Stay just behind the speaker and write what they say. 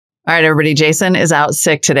All right, everybody. Jason is out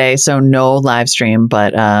sick today, so no live stream,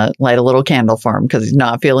 but light a little candle for him because he's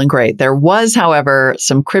not feeling great. There was, however,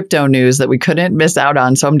 some crypto news that we couldn't miss out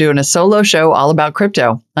on. So I'm doing a solo show all about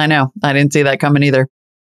crypto. I know. I didn't see that coming either.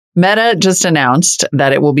 Meta just announced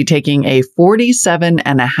that it will be taking a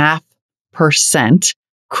 47.5%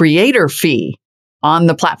 creator fee on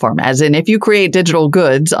the platform. As in, if you create digital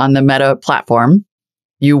goods on the Meta platform,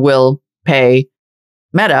 you will pay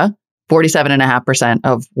Meta 47.5%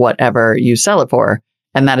 of whatever you sell it for.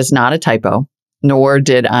 And that is not a typo, nor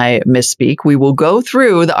did I misspeak. We will go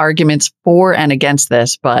through the arguments for and against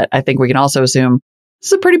this, but I think we can also assume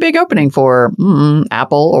this is a pretty big opening for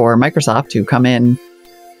Apple or Microsoft to come in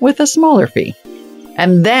with a smaller fee.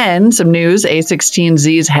 And then some news,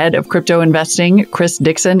 A16Z's head of crypto investing, Chris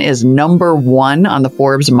Dixon, is #1 on the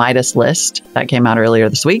Forbes Midas list. That came out earlier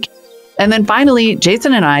this week. And then finally,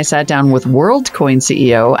 Jason and I sat down with Worldcoin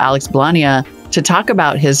CEO Alex Blania to talk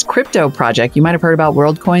about his crypto project. You might have heard about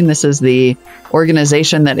Worldcoin. This is the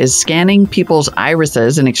organization that is scanning people's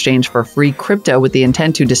irises in exchange for free crypto with the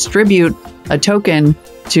intent to distribute a token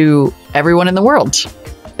to everyone in the world.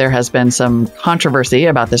 There has been some controversy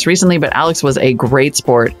about this recently, but Alex was a great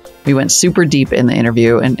sport. We went super deep in the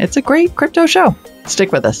interview, and it's a great crypto show.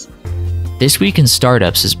 Stick with us. This Week in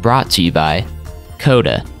Startups is brought to you by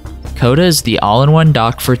Coda. Coda is the all-in-one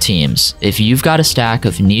doc for teams. If you've got a stack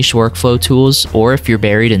of niche workflow tools, or if you're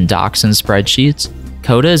buried in docs and spreadsheets,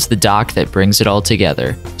 Coda is the doc that brings it all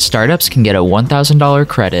together. Startups can get a $1,000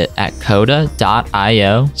 credit at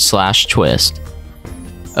coda.io/twist.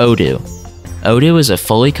 Odoo. Odoo is a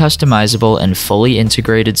fully customizable and fully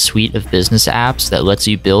integrated suite of business apps that lets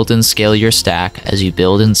you build and scale your stack as you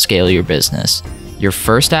build and scale your business. Your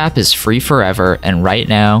first app is free forever, and right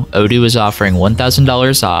now, Odoo is offering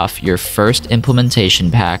 $1,000 off your first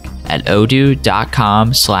implementation pack at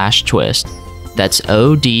odoo.com/twist. That's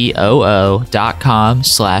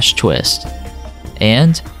odoo.com/twist.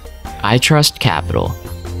 And I Trust Capital.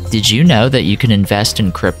 Did you know that you can invest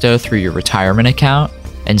in crypto through your retirement account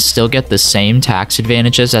and still get the same tax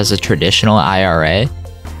advantages as a traditional IRA?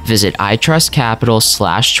 Visit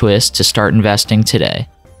itrustcapital/twist to start investing today.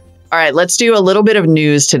 All right, let's do a little bit of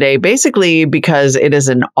news today, basically because it is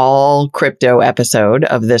an all crypto episode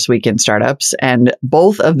of This Week in Startups. And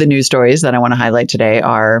both of the news stories that I want to highlight today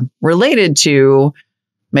are related to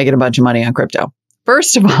making a bunch of money on crypto.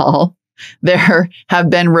 First of all, there have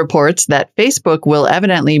been reports that Facebook will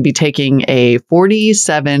evidently be taking a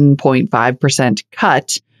 47.5%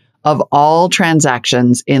 cut of all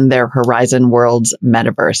transactions in their Horizon Worlds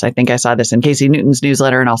Metaverse. I think I saw this in Casey Newton's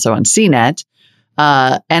newsletter and also on CNET.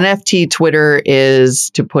 NFT Twitter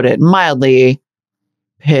is, to put it mildly,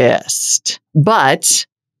 pissed. But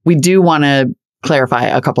we do want to clarify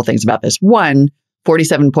a couple things about this. One,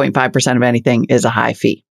 47.5% of anything is a high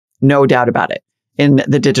fee. No doubt about it in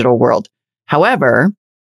the digital world. However,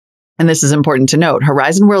 and this is important to note,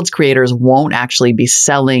 Horizon Worlds creators won't actually be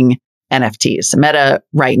selling NFTs. Meta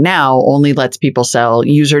right now only lets people sell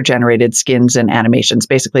user-generated skins and animations,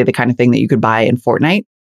 basically the kind of thing that you could buy in Fortnite.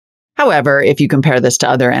 However, if you compare this to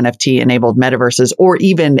other NFT-enabled metaverses or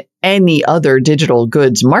even any other digital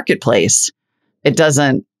goods marketplace, it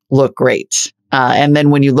doesn't look great. And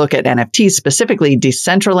then when you look at NFTs, specifically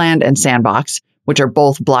Decentraland and Sandbox, which are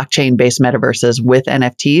both blockchain-based metaverses with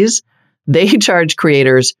NFTs, they charge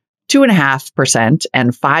creators 2.5%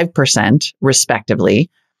 and 5% respectively.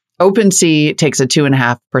 OpenSea takes a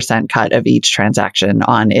 2.5% cut of each transaction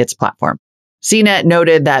on its platform. CNET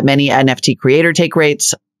noted that many NFT creator take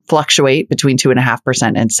rates fluctuate between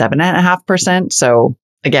 2.5% and 7.5%. So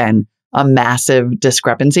again, a massive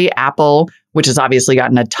discrepancy. Apple, which has obviously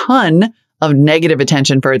gotten a ton of negative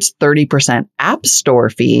attention for its 30% App Store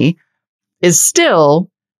fee, is still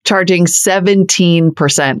charging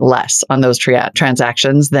 17% less on those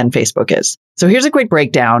transactions than Facebook is. So here's a quick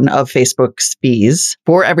breakdown of Facebook's fees.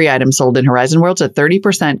 For every item sold in Horizon Worlds, a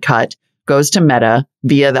 30% cut goes to Meta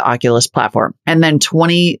via the Oculus platform. And then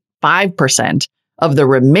 25% of the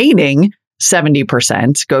remaining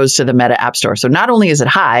 70% goes to the Meta App Store. So not only is it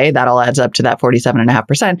high, that all adds up to that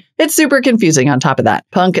 47.5%, it's super confusing on top of that.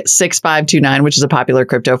 Punk6529, which is a popular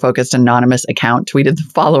crypto-focused anonymous account, tweeted the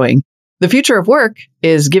following: "The future of work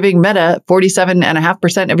is giving Meta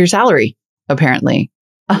 47.5% of your salary, apparently."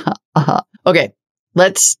 Okay,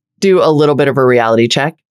 let's do a little bit of a reality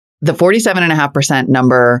check. The 47.5%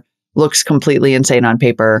 number looks completely insane on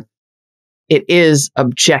paper. It is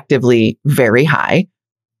objectively very high.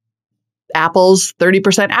 Apple's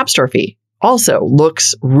 30% App Store fee also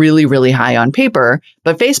looks really, really high on paper.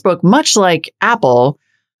 But Facebook, much like Apple,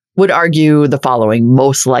 would argue the following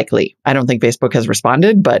most likely. I don't think Facebook has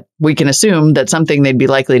responded, but we can assume that something they'd be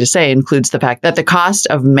likely to say includes the fact that the cost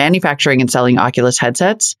of manufacturing and selling Oculus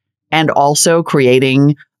headsets and also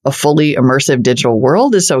creating a fully immersive digital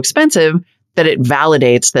world is so expensive that it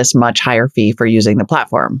validates this much higher fee for using the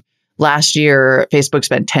platform. Last year, Facebook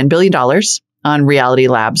spent $10 billion on Reality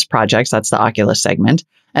Labs projects. That's the Oculus segment.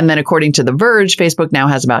 And then according to The Verge, Facebook now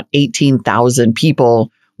has about 18,000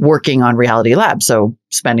 people working on Reality Labs, so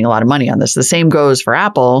spending a lot of money on this. The same goes for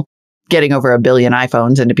Apple, getting over 1 billion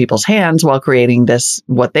iPhones into people's hands while creating this,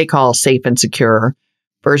 what they call safe and secure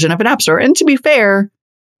version of an app store. And to be fair,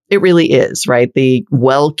 it really is, right? The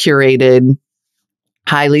well-curated,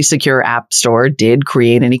 highly secure app store did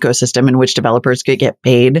create an ecosystem in which developers could get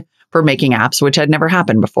paid for making apps, which had never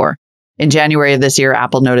happened before. In January of this year,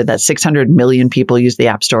 Apple noted that 600 million people use the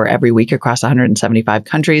App Store every week across 175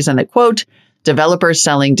 countries, and that, quote, developers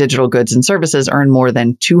selling digital goods and services earn more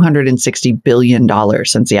than $260 billion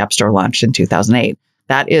since the App Store launched in 2008.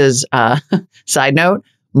 That is, side note,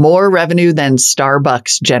 more revenue than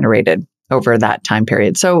Starbucks generated over that time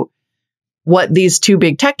period. So what these two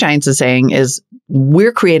big tech giants are saying is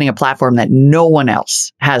we're creating a platform that no one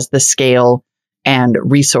else has the scale and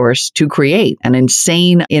resource to create. An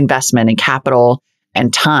insane investment in capital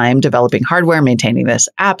and time developing hardware, maintaining this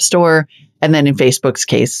app store, and then in Facebook's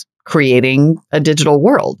case, creating a digital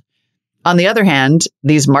world. On the other hand,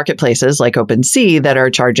 these marketplaces like OpenSea that are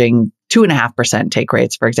charging 2.5% take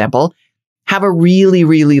rates, for example, have a really,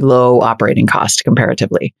 really low operating cost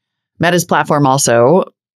comparatively. Meta's platform also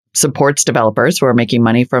supports developers who are making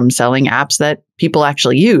money from selling apps that people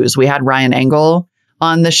actually use. We had Ryan Engel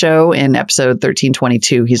on the show in episode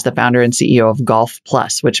 1322. He's the founder and CEO of Golf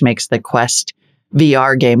Plus, which makes the Quest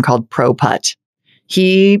VR game called Pro Putt.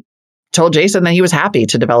 He told Jason that he was happy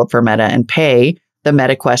to develop for Meta and pay the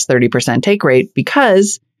Meta Quest 30% take rate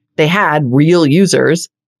because they had real users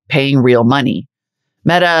paying real money.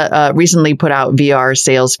 Meta recently put out VR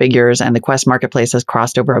sales figures, and the Quest marketplace has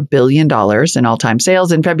crossed over $1 billion in all-time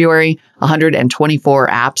sales in February. 124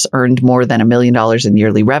 apps earned more than $1 million in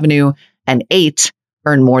yearly revenue, and 8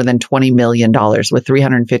 earned more than $20 million with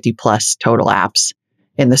 350 plus total apps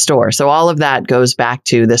in the store. So all of that goes back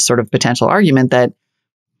to this sort of potential argument that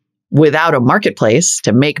without a marketplace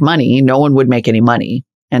to make money, no one would make any money.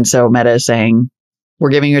 And so Meta is saying, we're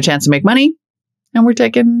giving you a chance to make money and we're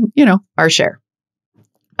taking, our share.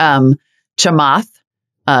 Chamath,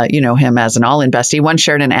 him as an all investee, once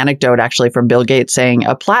shared an anecdote actually from Bill Gates saying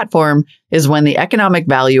a platform is when the economic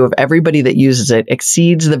value of everybody that uses it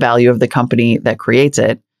exceeds the value of the company that creates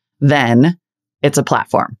it, then it's a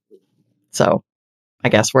platform. So I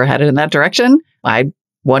guess we're headed in that direction. I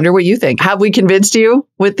wonder what you think. Have we convinced you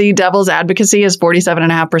with the devil's advocacy? Is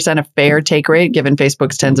 47.5% a fair take rate given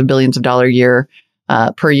Facebook's tens of billions of dollars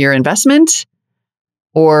per year investment?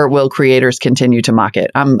 Or will creators continue to mock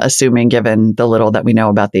it? I'm assuming, given the little that we know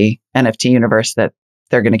about the NFT universe, that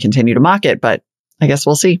they're going to continue to mock it, but I guess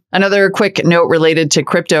we'll see. Another quick note related to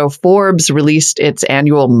crypto. Forbes released its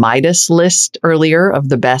annual Midas list earlier of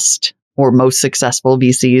the best or most successful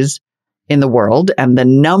VCs in the world. And the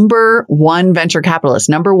number one venture capitalist,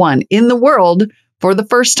 number one in the world for the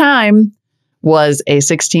first time, was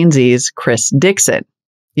A16Z's Chris Dixon.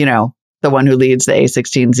 The one who leads the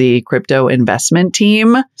A16Z crypto investment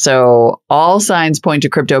team. So all signs point to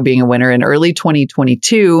crypto being a winner. In early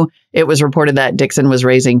 2022, it was reported that Dixon was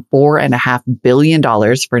raising $4.5 billion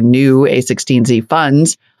for new A16Z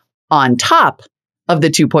funds on top of the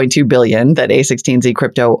 $2.2 billion that A16Z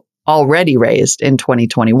crypto already raised in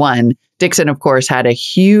 2021. Dixon, of course, had a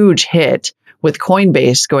huge hit with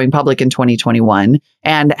Coinbase going public in 2021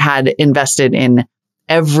 and had invested in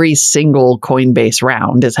every single Coinbase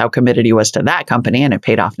round, is how committed he was to that company, and it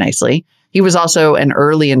paid off nicely. He was also an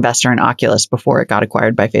early investor in Oculus before it got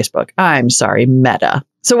acquired by Facebook. I'm sorry, Meta.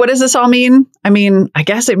 So what does this all mean? I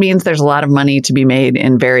guess it means there's a lot of money to be made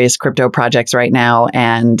in various crypto projects right now.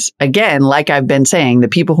 And again, like I've been saying, the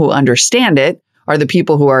people who understand it are the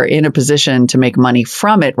people who are in a position to make money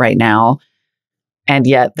from it right now. And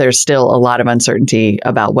yet there's still a lot of uncertainty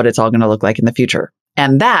about what it's all going to look like in the future.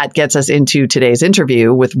 And that gets us into today's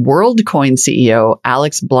interview with Worldcoin CEO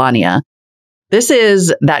Alex Blania. This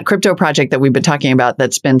is that crypto project that we've been talking about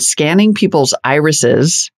that's been scanning people's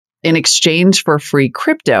irises in exchange for free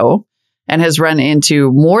crypto and has run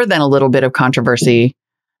into more than a little bit of controversy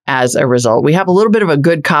as a result. We have a little bit of a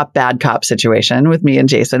good cop, bad cop situation with me and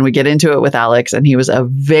Jason. We get into it with Alex, and he was a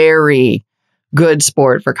very good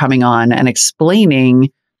sport for coming on and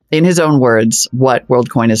explaining in his own words what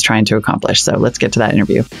Worldcoin is trying to accomplish. So let's get to that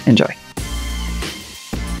interview. Enjoy.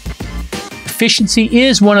 efficiency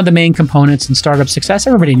is one of the main components in startup success.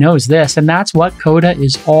 Everybody knows this, and that's what Coda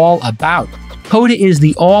is all about. Coda is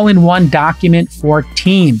the all-in-one document for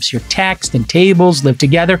teams. Your text and tables live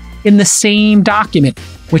together in the same document,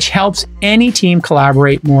 which helps any team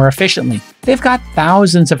collaborate more efficiently. They've got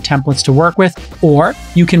thousands of templates to work with, or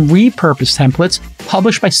you can repurpose templates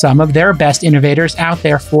published by some of their best innovators out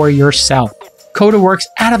there for yourself. Coda works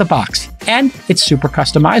out of the box, and it's super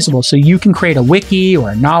customizable, so you can create a wiki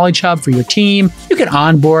or a knowledge hub for your team. You can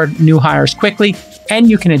onboard new hires quickly, and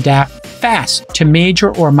you can adapt fast to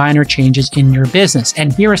major or minor changes in your business.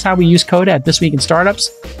 And here is how we use Coda at This Week in Startups.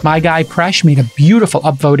 My guy Presh made a beautiful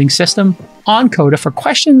upvoting system on Coda for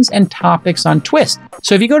questions and topics on Twist.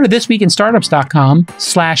 So if you go to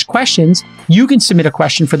thisweekinstartups.com/questions, you can submit a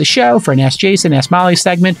question for the show, for an Ask Jason, Ask Molly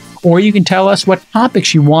segment, or you can tell us what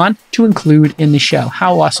topics you want to include in the show.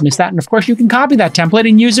 How awesome is that? And of course, you can copy that template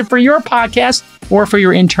and use it for your podcast or for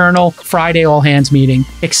your internal Friday all hands meeting,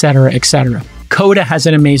 etc., etc. Coda has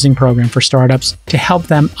an amazing program for startups to help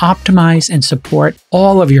them optimize and support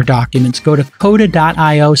all of your documents. Go to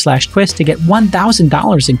coda.io/twist to get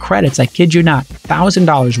 $1,000 in credits. I kid you not,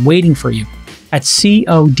 $1,000 waiting for you at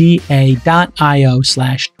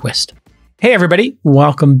coda.io/twist. Hey, everybody.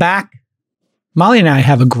 Welcome back. Molly and I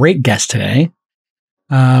have a great guest today.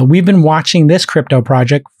 We've been watching this crypto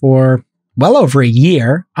project for well over a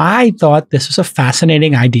year. I thought this was a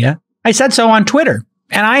fascinating idea. I said so on Twitter.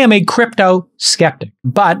 And I am a crypto skeptic,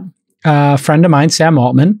 but a friend of mine, Sam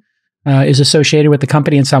Altman, is associated with the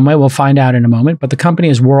company in some way. We'll find out in a moment. But the company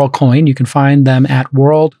is Worldcoin. You can find them at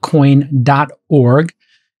worldcoin.org.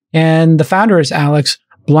 And the founder is Alex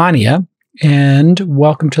Blania. And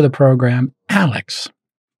welcome to the program, Alex.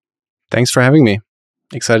 Thanks for having me.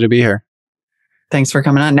 Excited to be here. Thanks for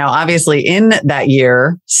coming on. Now, obviously, in that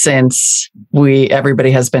year since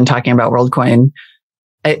everybody has been talking about Worldcoin,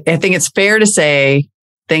 I think it's fair to say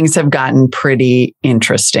things have gotten pretty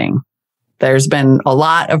interesting. There's been a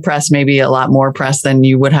lot of press, maybe a lot more press than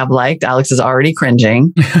you would have liked. Alex is already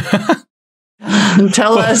cringing.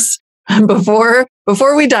 Tell us, before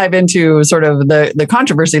we dive into sort of the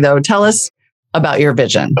controversy, though, tell us about your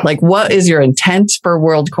vision. Like, what is your intent for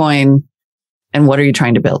Worldcoin and what are you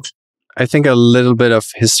trying to build? I think a little bit of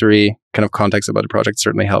history, kind of context about the project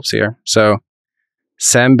certainly helps here. So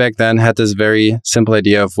Sam back then had this very simple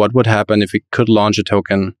idea of what would happen if we could launch a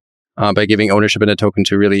token by giving ownership in a token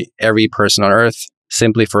to really every person on Earth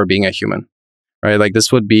simply for being a human, right? Like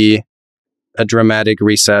this would be a dramatic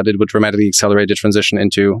reset. It would dramatically accelerate the transition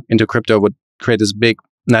into crypto, would create this big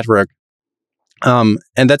network. And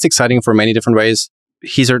that's exciting for many different ways.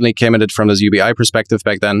 He certainly came at it from this UBI perspective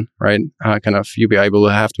back then, right? Kind of UBI will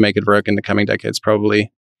have to make it work in the coming decades,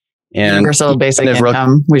 probably. And universal basic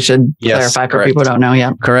income, we should clarify for people who don't know.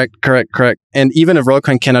 Yeah. Correct. And even if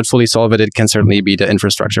Worldcoin cannot fully solve it, it can certainly be the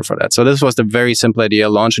infrastructure for that. So this was the very simple idea,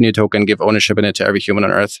 launch a new token, give ownership in it to every human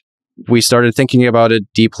on Earth. We started thinking about it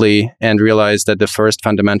deeply and realized that the first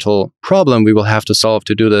fundamental problem we will have to solve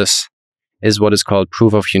to do this is what is called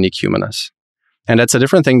proof of unique humanness. And that's a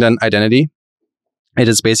different thing than identity. It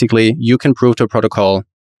is basically, you can prove to a protocol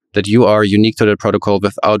that you are unique to the protocol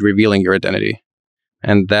without revealing your identity.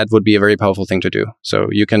 And that would be a very powerful thing to do. So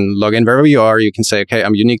you can log in wherever you are. You can say, okay,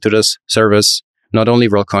 I'm unique to this service, not only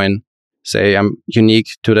Worldcoin. Say, I'm unique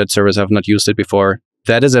to that service. I've not used it before.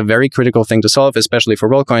 That is a very critical thing to solve, especially for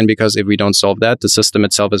Worldcoin, because if we don't solve that, the system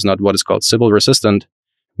itself is not what is called Sybil resistant,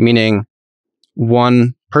 meaning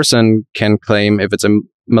one person can claim, if it's a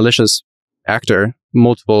malicious actor,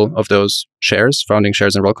 multiple of those shares, founding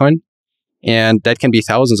shares in Worldcoin. And that can be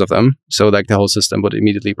thousands of them. So like the whole system would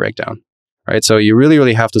immediately break down. Right. So you really,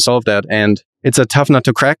 really have to solve that. And it's a tough nut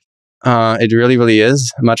to crack. It really, really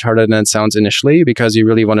is much harder than it sounds initially because you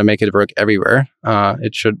really want to make it work everywhere.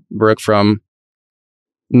 It should work from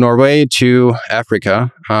Norway to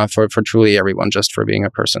Africa for truly everyone, just for being a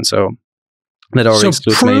person. So that already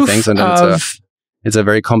excludes many things. And then it's a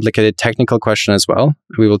very complicated technical question as well.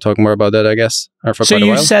 We will talk more about that, I guess, for so quite a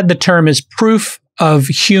while. You said the term is proof of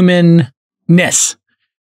humanness.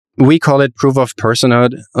 We call it proof of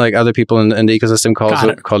personhood, like other people in the ecosystem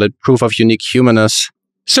call it proof of unique humanness.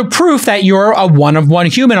 So proof that you're a one-of-one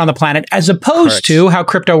human on the planet, as opposed to how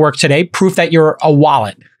crypto works today, proof that you're a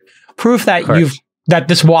wallet. Proof that that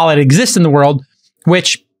this wallet exists in the world,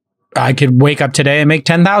 which I could wake up today and make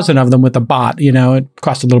 10,000 of them with a bot. You know, it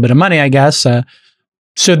costs a little bit of money, I guess.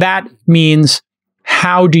 So that means,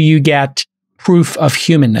 how do you get proof of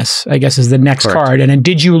humanness, I guess, is the next card. And then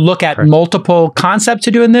did you look at multiple concepts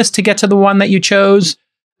to doing this to get to the one that you chose?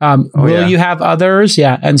 Will you have others?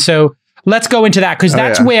 Yeah. And so let's go into that, because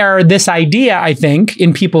that's where this idea, I think,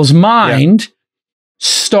 in people's mind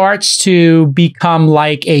starts to become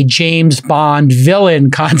like a James Bond villain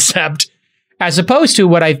concept, as opposed to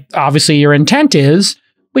what obviously your intent is,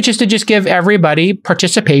 which is to just give everybody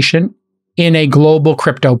participation in a global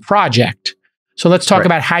crypto project. So let's talk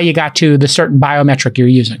about how you got to the certain biometric you're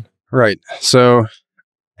using. Right. So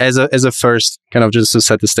as a first, kind of just to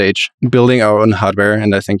set the stage, building our own hardware,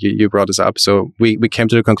 and I think you brought this up. So we came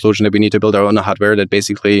to the conclusion that we need to build our own hardware that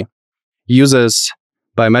basically uses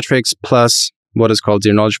biometrics plus what is called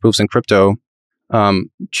zero-knowledge proofs in crypto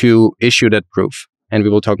to issue that proof. And we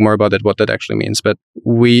will talk more about what that actually means. But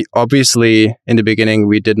we obviously, in the beginning,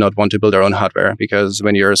 we did not want to build our own hardware because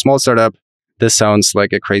when you're a small startup, this sounds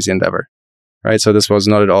like a crazy endeavor, right? So this was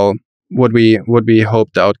not at all what we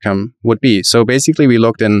hoped the outcome would be. So basically, we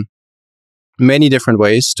looked in many different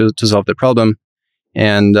ways to solve the problem.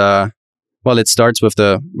 And it starts with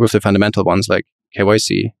the fundamental ones like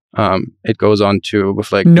KYC. It goes on to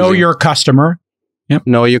with like know your customer. Yep.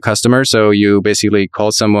 Know your customer. So you basically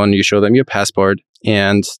call someone, you show them your passport,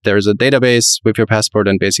 and there's a database with your passport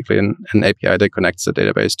and basically an API that connects the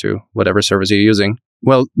database to whatever service you're using.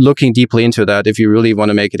 Well, looking deeply into that, if you really want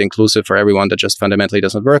to make it inclusive for everyone, that just fundamentally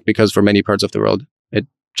doesn't work because for many parts of the world, it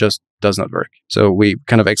just does not work. So we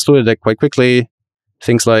kind of excluded it quite quickly.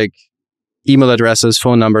 Things like email addresses,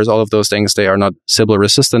 phone numbers, all of those things, they are not Sybil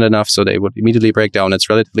resistant enough, so they would immediately break down. It's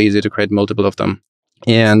relatively easy to create multiple of them.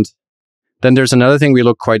 And then there's another thing we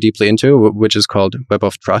look quite deeply into, which is called Web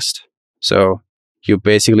of Trust. So you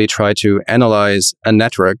basically try to analyze a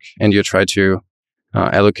network and you try to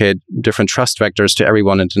allocate different trust vectors to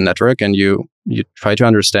everyone in the network, and you try to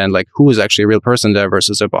understand like who is actually a real person there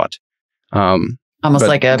versus a bot. Almost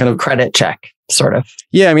like a kind of credit check, sort of.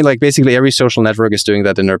 Yeah, I mean, like basically every social network is doing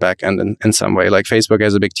that in their backend in some way. Like Facebook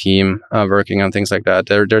has a big team working on things like that.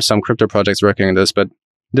 There's some crypto projects working on this, but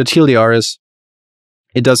the TLDR is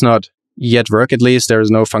it does not yet work. At least there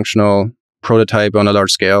is no functional prototype on a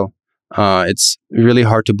large scale. It's really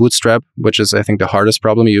hard to bootstrap, which is I think the hardest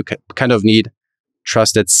problem. You kind of need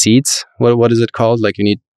trusted seeds. What is it called? like you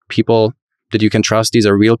need people that you can trust. These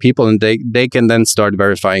are real people, and they can then start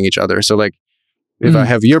verifying each other. So like if I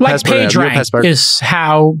have your passport, PageRank your passport is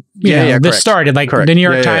how this started. Like the New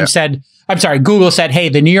York Times said, I'm sorry, Google said, hey,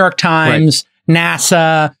 the New York Times,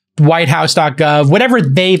 NASA, WhiteHouse.gov, whatever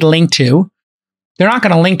they link to, they're not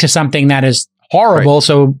going to link to something that is horrible. Right.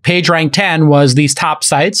 So PageRank 10 was these top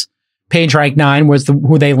sites. PageRank 9 was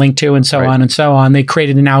who they linked to, and so on and so on. They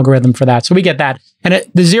created an algorithm for that. So we get that. And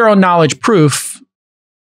the zero knowledge proof,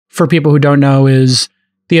 for people who don't know, is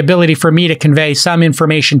the ability for me to convey some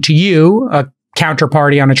information to you, a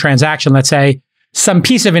counterparty on a transaction, let's say, some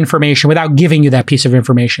piece of information without giving you that piece of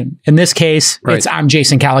information. In this case, it's I'm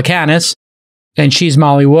Jason Calacanis, and she's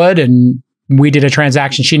Molly Wood, and we did a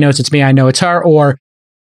transaction. She knows it's me. I know it's her. Or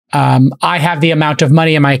I have the amount of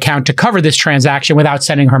money in my account to cover this transaction without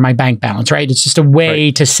sending her my bank balance, right? It's just a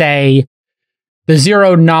way to say the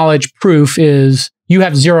zero knowledge proof is you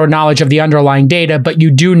have zero knowledge of the underlying data, but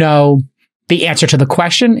you do know the answer to the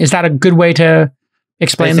question. Is that a good way to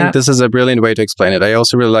explain that? I think this is a brilliant way to explain it. I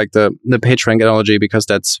also really like the PageRank analogy because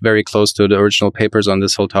that's very close to the original papers on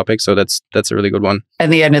this whole topic. So that's a really good one. At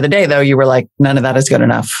the end of the day, though, you were like, none of that is good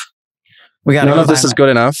enough. None of this is good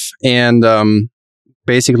enough. And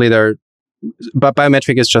basically, but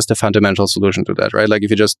biometric is just a fundamental solution to that, right? Like if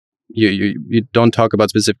you just, you don't talk about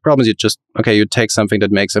specific problems, you take something that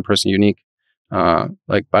makes a person unique,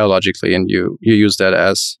 like biologically, and you use that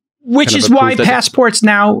as which is why passports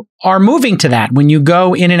now are moving to that. When you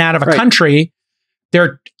go in and out of a country,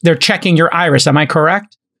 they're checking your iris. Am I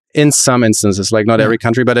correct? In some instances, like not every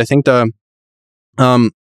country, but I think the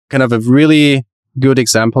kind of a really good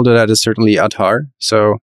example to that is certainly Aadhaar.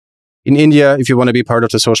 So in India, if you want to be part of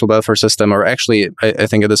the social welfare system, or actually, I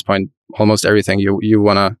think at this point, almost everything you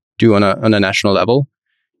want to do on a national level,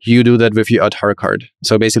 you do that with your Aadhaar card.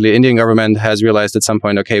 So basically, the Indian government has realized at some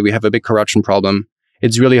point, okay, we have a big corruption problem.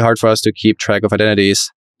 It's really hard for us to keep track of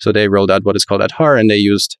identities. So they rolled out what is called Aadhaar, and they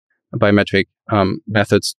used biometric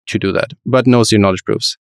methods to do that, but no zero knowledge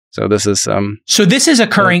proofs. So this is so this is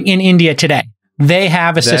occurring in India today. They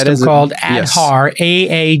have a system called Aadhaar,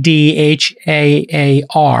 AADHAAR.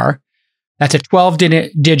 That's a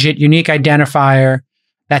 12-digit unique identifier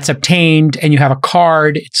that's obtained, and you have a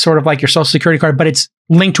card. It's sort of like your social security card, but it's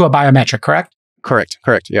linked to a biometric, correct? Correct,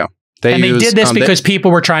 yeah. They did this because people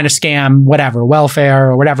were trying to scam whatever, welfare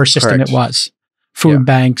or whatever system it was. Food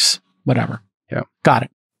banks, whatever. Yeah. Got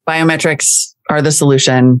it. Biometrics are the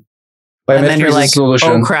solution. And then you're like,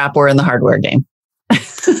 oh crap, we're in the hardware game.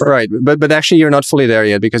 Right. But actually, you're not fully there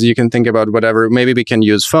yet, because you can think about whatever. Maybe we can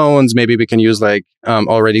use phones. Maybe we can use like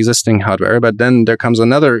already existing hardware. But then there comes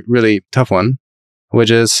another really tough one,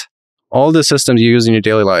 which is all the systems you use in your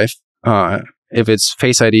daily life. If it's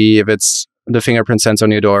Face ID, if it's the fingerprint sensor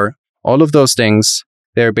on your door, all of those things,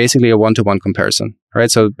 they're basically a one-to-one comparison,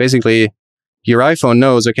 right? So basically, your iPhone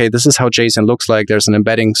knows, okay, this is how JSON looks like. There's an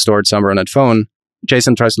embedding stored somewhere on that phone.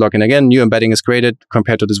 JSON tries to log in again. New embedding is created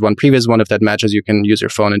compared to this one previous one. If that matches, you can use your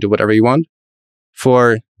phone and do whatever you want.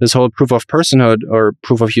 For this whole proof of personhood or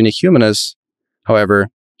proof of unique humanness, however,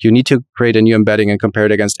 you need to create a new embedding and compare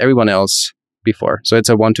it against everyone else before. So it's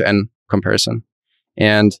a 1-to-n comparison.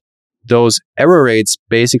 And those error rates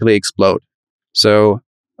basically explode. So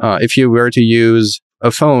if you were to use a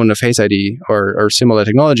phone, a Face ID, or similar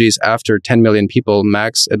technologies after 10 million people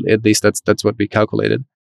max, at least that's what we calculated,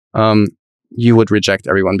 you would reject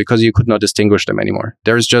everyone because you could not distinguish them anymore.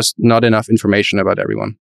 There's just not enough information about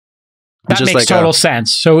everyone. That makes total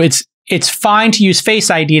sense. So it's fine to use Face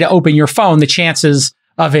ID to open your phone. The chances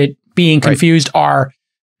of it being confused are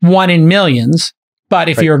 1 in millions. But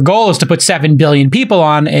if your goal is to put 7 billion people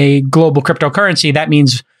on a global cryptocurrency, that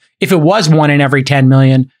means if it was 1 in every 10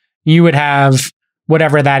 million, you would have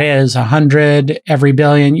whatever that is, 100 every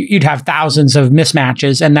billion. You'd have thousands of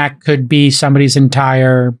mismatches, and that could be somebody's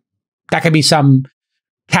that could be some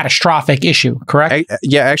catastrophic issue, correct?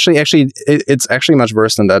 Actually, it's actually much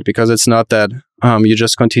worse than that, because it's not that you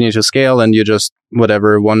just continue to scale and you just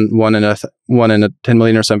whatever one in a 10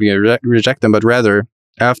 million or something, you reject them, but rather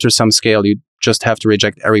after some scale, you just have to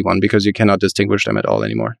reject everyone because you cannot distinguish them at all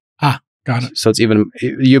anymore. Got it. So it's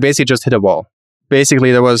you basically just hit a wall.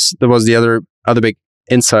 Basically, there was the other big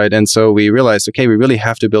insight, and so we realized, okay, we really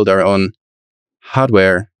have to build our own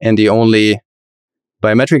hardware, and the only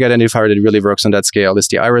biometric identifier that really works on that scale is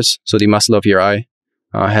the iris. So the muscle of your eye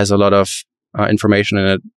has a lot of information in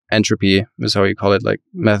it. Entropy is how you call it, like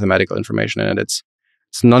mathematical information in it. It's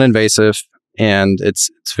non-invasive, and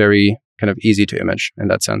it's very kind of easy to image in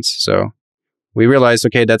that sense. So we realized,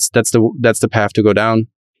 okay, that's the path to go down,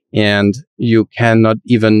 and you cannot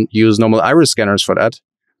even use normal iris scanners for that.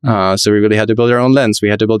 So we really had to build our own lens. We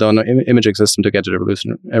had to build our own imaging system to get to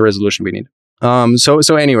the resolution we need.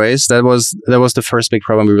 So anyways, that was the first big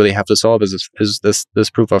problem we really have to solve is this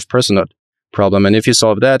proof of personhood problem. And if you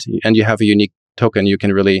solve that and you have a unique token, you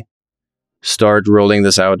can really start rolling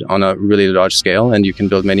this out on a really large scale, and you can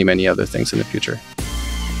build many, many other things in the future.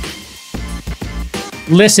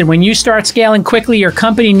 Listen, when you start scaling quickly, your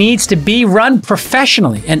company needs to be run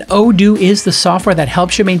professionally, and Odoo is the software that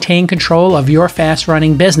helps you maintain control of your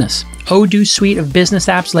fast-running business. Odoo's suite of business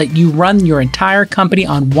apps let you run your entire company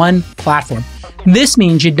on one platform. This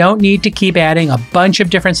means you don't need to keep adding a bunch of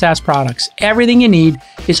different SaaS products. Everything you need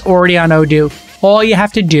is already on Odoo. All you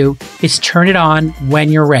have to do is turn it on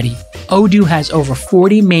when you're ready. Odoo has over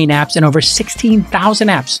 40 main apps and over 16,000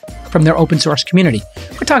 apps from their open source community.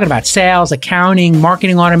 We're talking about sales, accounting,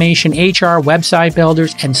 marketing automation, HR, website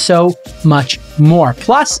builders, and so much more.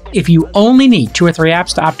 Plus, if you only need 2 or 3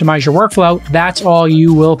 apps to optimize your workflow, that's all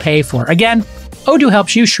you will pay for. Again, Odoo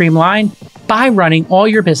helps you streamline by running all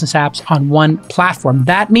your business apps on one platform.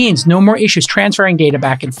 That means no more issues transferring data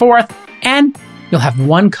back and forth, and you'll have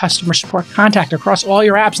one customer support contact across all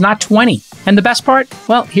your apps, not 20. And the best part?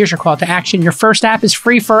 Well, here's your call to action. Your first app is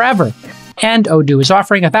free forever. And Odoo is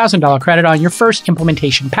offering a $1,000 credit on your first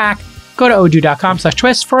implementation pack. Go to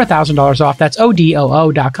odoo.com/twist for $1,000 off. That's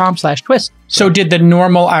odoo.com/twist. So did the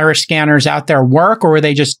normal iris scanners out there work, or were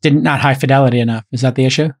they just not high fidelity enough? Is that the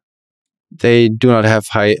issue? They do not have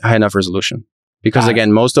high enough resolution. Because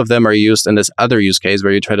again, most of them are used in this other use case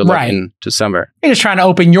where you try to log in to somewhere. You're just trying to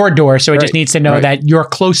open your door, so it just needs to know that you're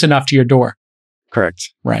close enough to your door.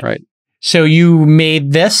 Correct. Right. So you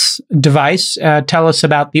made this device. Tell us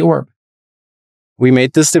about the Orb. We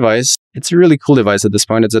made this device. It's a really cool device at this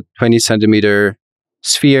point. It's a 20 centimeter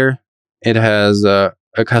sphere. It has a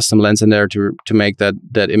custom lens in there to make that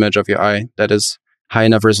image of your eye that is high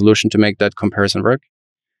enough resolution to make that comparison work.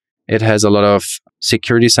 It has a lot of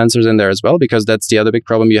security sensors in there as well, because that's the other big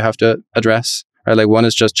problem you have to address. Right? Like one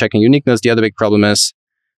is just checking uniqueness. The other big problem is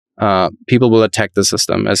people will attack the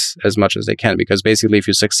system as much as they can, because basically if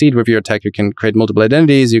you succeed with your attack, you can create multiple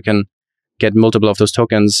identities, you can get multiple of those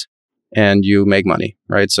tokens, and you make money,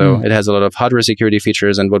 right? So it has a lot of hardware security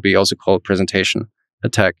features and what we also call presentation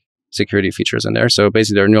attack security features in there. So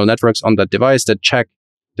basically there are neural networks on that device that check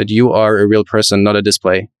that you are a real person, not a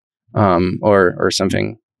display or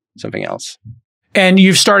something else. And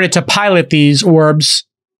you've started to pilot these orbs.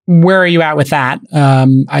 Where are you at with that?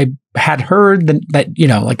 I had heard that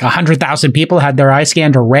like 100,000 people had their eye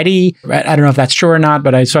scanned already. I don't know if that's true or not,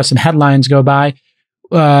 but I saw some headlines go by.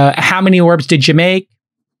 How many orbs did you make?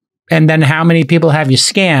 And then how many people have you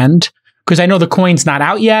scanned? Because I know the coin's not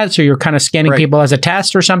out yet, so you're kind of scanning people as a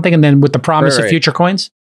test or something, and then with the promise of future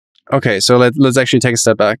coins? Okay, so let's actually take a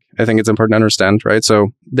step back. I think it's important to understand, right? So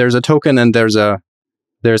there's a token and there's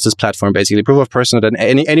this platform, basically, proof of person that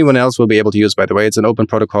anyone else will be able to use, by the way. It's an open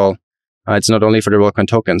protocol. It's not only for the Worldcoin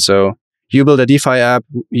token. So you build a DeFi app,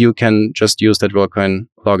 you can just use that Worldcoin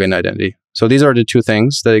login identity. So these are the two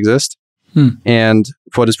things that exist. And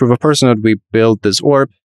for this proof of person, we build this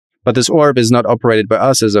orb. But this orb is not operated by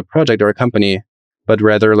us as a project or a company, but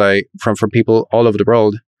rather like from people all over the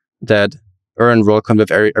world that earn Worldcoin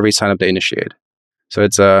with every sign up they initiate. So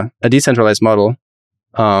it's a decentralized model.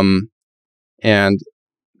 And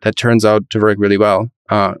that turns out to work really well.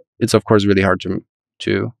 It's of course really hard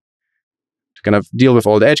to kind of deal with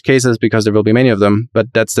all the edge cases because there will be many of them,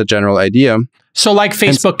 but that's the general idea. So like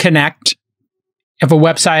Facebook Connect, if a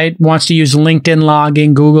website wants to use LinkedIn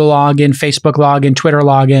login, Google login, Facebook login, Twitter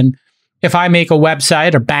login, if I make a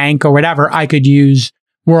website or bank or whatever, I could use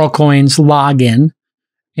Worldcoin's login.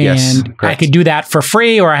 And I could do that for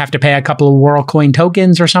free, or I have to pay a couple of Worldcoin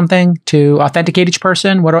tokens or something to authenticate each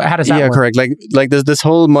person. How does that work? Yeah, correct. Like this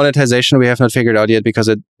whole monetization we have not figured out yet because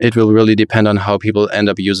it will really depend on how people end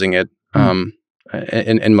up using it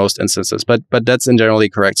in most instances. But that's in generally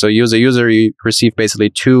correct. So you as a user, you receive basically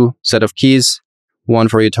two set of keys, one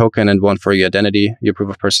for your token and one for your identity, your proof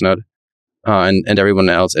of personhood. And everyone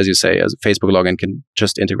else, as you say, as a Facebook login can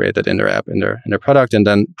just integrate that in their app, in their product. And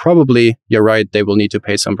then probably, you're right, they will need to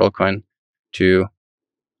pay some Worldcoin to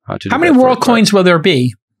How many Worldcoins will there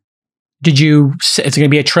be? It's going to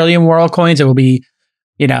be 1 trillion Worldcoins. It will be,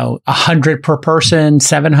 100 per person,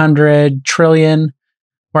 700 trillion,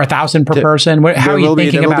 or 1,000 per person. How are you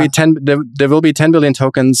thinking about? There will be 10 billion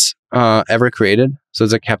tokens ever created. So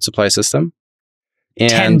it's a capped supply system. And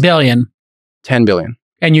 10 billion. 10 billion.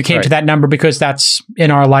 And you came to that number because that's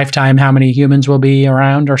in our lifetime how many humans will be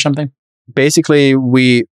around or something? Basically,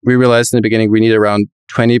 we realized in the beginning we need around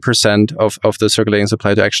 20% of the circulating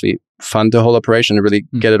supply to actually fund the whole operation and really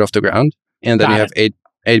get it off the ground. And then you have 8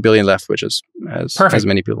 billion left, which is as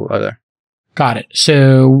many people are there. Got it.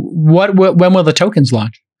 So when will the tokens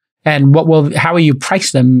launch? And how will you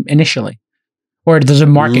price them initially? Or does the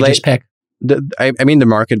market just pick? The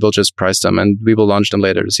market will just price them and we will launch them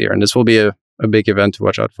later this year. And this will be a big event to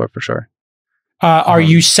watch out for sure. Are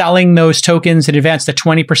you selling those tokens in advance, the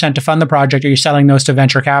 20% to fund the project? Are you selling those to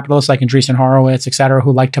venture capitalists like Andreessen Horowitz, et cetera,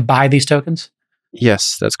 who like to buy these tokens?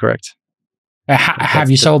 Yes, that's correct.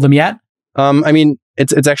 Have you sold them yet?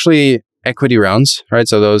 It's actually equity rounds, right?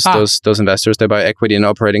 So those investors, they buy equity in an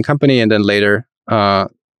operating company and then later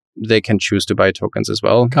they can choose to buy tokens as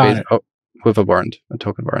well. With a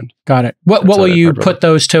token warrant. Got it. What will you put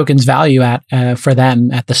those tokens value at for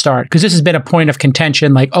them at the start? Because this has been a point of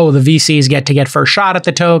contention, like, the VCs get first shot at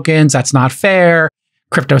the tokens. That's not fair.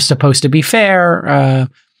 Crypto's supposed to be fair.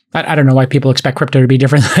 I don't know why people expect crypto to be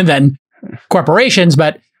different than corporations,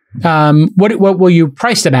 but what will you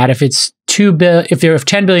price them at? If it's if there are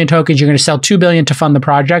 10 billion tokens, you're going to sell 2 billion to fund the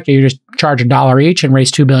project, or you just charge $1 each and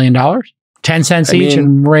raise $2 billion, 10 cents each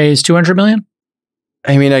and raise 200 million?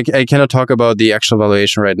 I cannot talk about the actual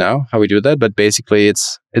valuation right now, how we do that, but basically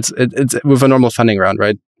it's with a normal funding round,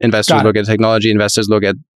 right? Investors look at technology, investors look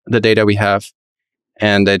at the data we have,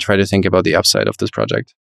 and they try to think about the upside of this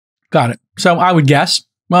project. Got it. So I would guess,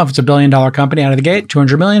 if it's $1 billion company out of the gate,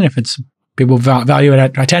 200 million. If it's people value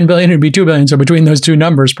it at 10 billion, it'd be 2 billion. So between those two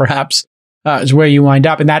numbers, perhaps, is where you wind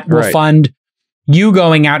up. And that will fund you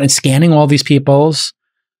going out and scanning all these people's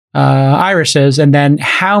irises. And then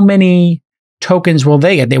how many tokens will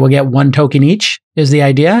they get? They will get 1 token each, is the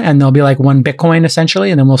idea. And they'll be like 1 Bitcoin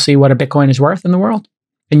essentially. And then we'll see what a Bitcoin is worth in the world.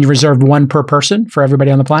 And you reserve 1 per person for everybody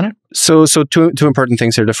on the planet? So two important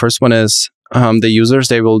things here. The first one is the users,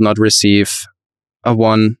 they will not receive a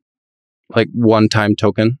one-time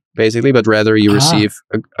token, basically, but rather you receive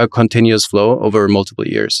a continuous flow over multiple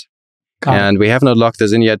years. And we have not locked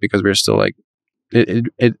this in yet because we're still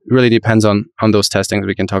it really depends on those testings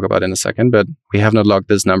we can talk about in a second, but we have not locked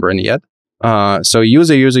this number in yet. So you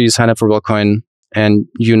as a user, you sign up for Worldcoin and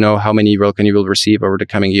you know how many Worldcoin you will receive over the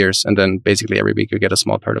coming years. And then basically every week you get a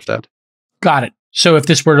small part of that. Got it. So if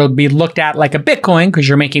this were to be looked at like a Bitcoin, because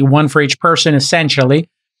you're making 1 for each person, essentially,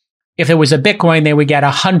 if it was a Bitcoin, they would get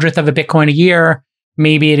 100th of a Bitcoin a year.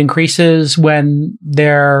 Maybe it increases when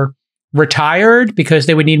they're retired because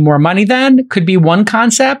they would need more money then. Could be one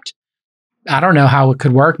concept. I don't know how it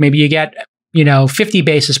could work. Maybe you get, 50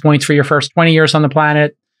 basis points for your first 20 years on the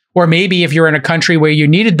planet. Or maybe if you're in a country where you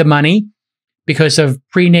needed the money because of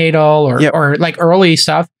prenatal or like early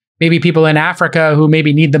stuff, maybe people in Africa who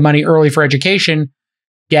maybe need the money early for education,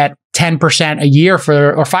 get 10% a year or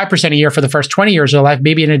 5% a year for the first 20 years of their life.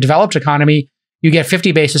 Maybe in a developed economy, you get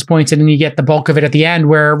 50 basis points and then you get the bulk of it at the end,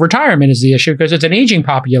 where retirement is the issue because it's an aging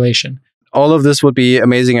population. All of this would be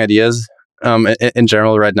amazing ideas. In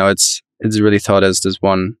general, right now, it's really thought as this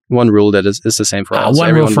one rule that is the same for all.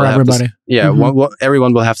 One rule for everybody.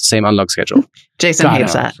 Everyone will have the same unlock schedule. Jason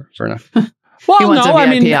hates that. Fair enough. Well, he wants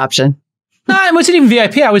a VIP option. No, it wasn't even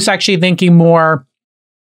VIP. I was actually thinking more,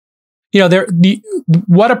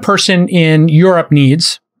 what a person in Europe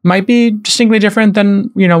needs might be distinctly different than,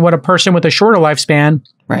 what a person with a shorter lifespan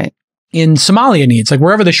in Somalia needs. Like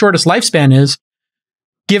wherever the shortest lifespan is,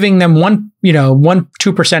 giving them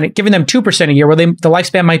 2%, giving them 2% a year, where the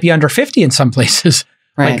lifespan might be under 50 in some places.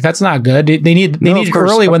 Right. Like that's not good. They need it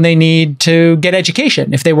early when they need to get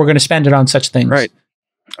education if they were going to spend it on such things. Right.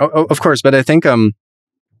 Of course. But I think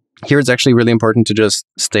here it's actually really important to just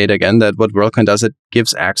state again that what Worldcoin does, it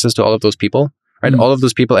gives access to all of those people. Right. All of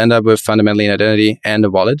those people end up with fundamentally an identity and a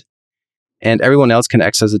wallet, and everyone else can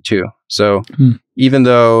access it too. So even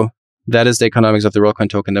though that is the economics of the Worldcoin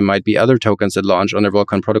token, there might be other tokens that launch on the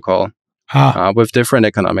Worldcoin protocol with different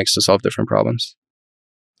economics to solve different problems.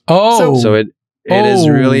 So it is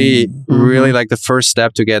really like the first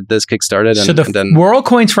step to get this kickstarted. So the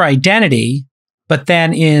Worldcoins for identity, but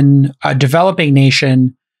then in a developing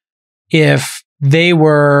nation, if they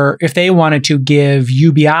wanted to give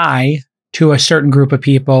UBI to a certain group of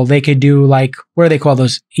people, they could do like, what do they call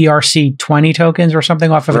those? ERC20 tokens or something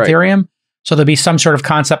off of Ethereum. So there'll be some sort of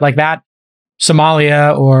concept like that.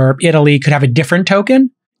 Somalia or Italy could have a different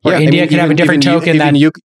token, or India could have a different token.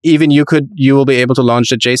 You will be able to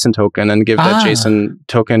launch the JSON token and give that JSON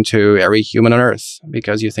token to every human on Earth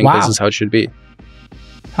because you think this is how it should be.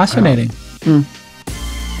 Fascinating.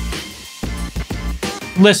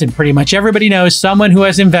 Listen, pretty much everybody knows someone who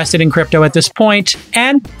has invested in crypto at this point,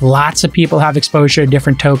 and lots of people have exposure to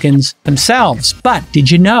different tokens themselves. But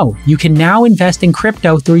did you know you can now invest in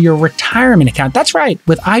crypto through your retirement account? That's right.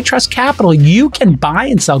 With iTrust Capital, you can buy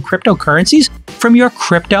and sell cryptocurrencies from your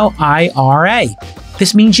crypto IRA.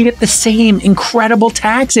 This means you get the same incredible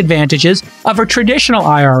tax advantages of a traditional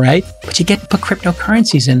IRA, but you get to put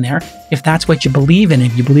cryptocurrencies in there if that's what you believe in,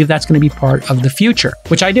 if you believe that's going to be part of the future,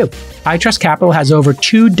 which I do. iTrust Capital has over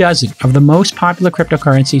 24 of the most popular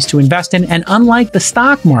cryptocurrencies to invest in, and unlike the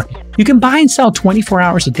stock market, you can buy and sell 24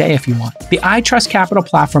 hours a day if you want. The iTrust Capital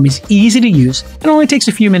platform is easy to use and only takes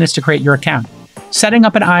a few minutes to create your account. Setting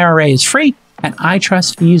up an IRA is free, and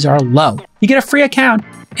iTrust fees are low. You get a free account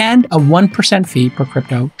and a 1% fee per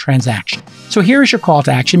crypto transaction. So here is your call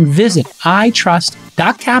to action. Visit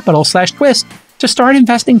itrust.capital/twist to start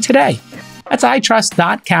investing today. That's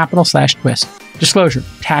itrust.capital/twist. Disclosure: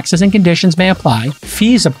 taxes and conditions may apply.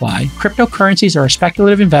 Fees apply. Cryptocurrencies are a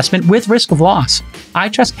speculative investment with risk of loss.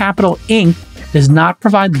 iTrust Capital Inc. does not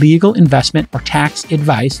provide legal investment or tax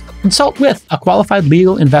advice. Consult with a qualified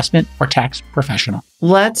legal investment or tax professional.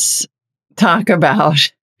 Let's talk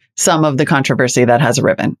about some of the controversy that has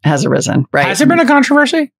arisen, right? Has there been a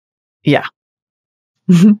controversy? Yeah.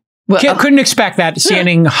 Well, couldn't expect that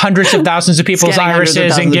scanning hundreds of thousands of people's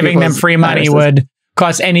irises and giving them free money would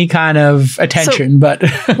cause any kind of attention. But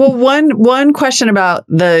well, one question about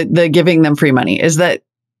the giving them free money is that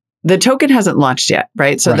the token hasn't launched yet,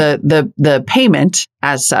 right? So the payment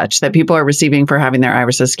as such that people are receiving for having their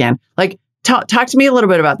irises scanned, like talk to me a little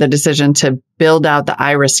bit about the decision to build out the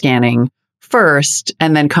iris scanning first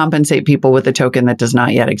and then compensate people with a token that does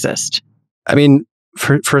not yet exist. I mean,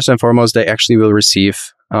 first and foremost, they actually will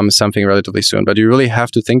receive something relatively soon, but you really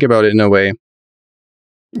have to think about it in a way.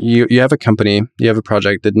 You have a company, you have a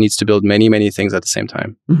project that needs to build many, many things at the same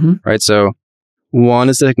time, right? So one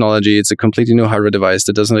is the technology. It's a completely new hardware device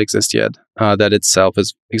that doesn't exist yet, that itself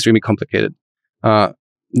is extremely complicated.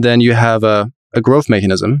 Then you have a growth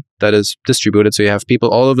mechanism that is distributed. So you have people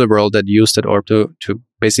all over the world that use that orb to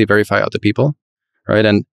basically verify other people, right?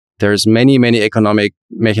 And there's many, many economic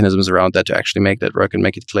mechanisms around that to actually make that work and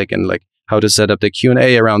make it click, and like how to set up the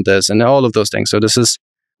Q&A around this and all of those things. So this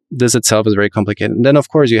itself is very complicated. And then of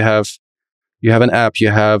course you have an app, you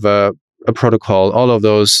have a protocol, all of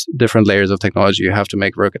those different layers of technology you have to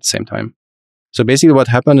make work at the same time. So basically what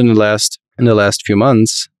happened in the last few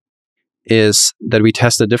months is that we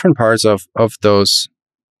tested different parts of those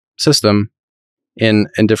system in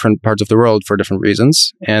different parts of the world for different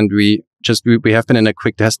reasons. And we have been in a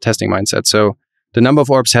quick testing mindset. So the number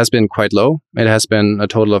of orbs has been quite low. It has been a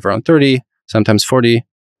total of around 30, sometimes 40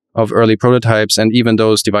 of early prototypes. And even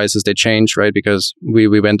those devices, they change, right? Because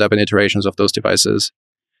we went up in iterations of those devices.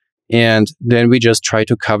 And then we just try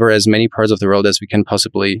to cover as many parts of the world as we can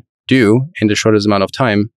possibly do in the shortest amount of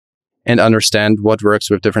time. and understand what works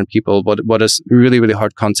with different people, what is really, really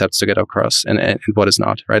hard concepts to get across and what is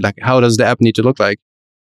not, right? Like, how does the app need to look like?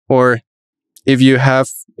 Or if you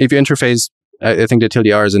interface, I think the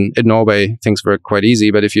TLDRs in Norway, things work quite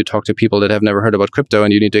easy. But if you talk to people that have never heard about crypto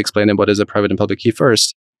and you need to explain them what is a private and public key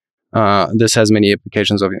first, this has many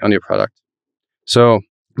applications on your product. So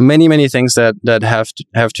many things that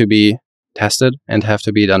have to be tested and have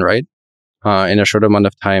to be done right in a short amount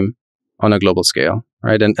of time on a global scale,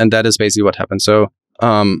 right? And that is basically what happened. So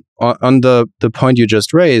on the point you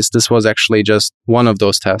just raised, this was actually just one of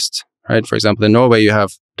those tests, right? For example, in Norway, you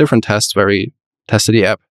have different tests where we tested the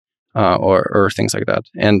app or things like that.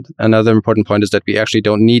 And another important point is that we actually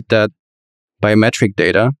don't need that biometric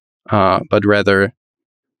data, but rather,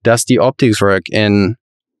 does the optics work in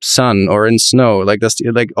sun or in snow? Like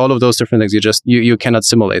all of those different things. You cannot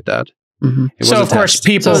simulate that. Mm-hmm. So of course,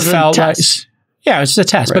 people felt like, yeah, it's a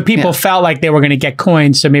test, right. But people felt like they were going to get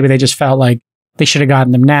coins, so maybe they just felt like they should have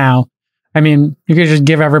gotten them now. I mean, you could just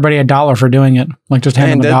give everybody $1 for doing it, like just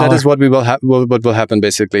hand them $1. That is what what will happen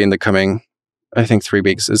basically in the coming, I think, 3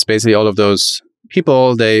 weeks. It's basically all of those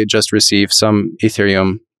people, they just receive some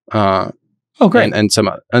Ethereum, great, and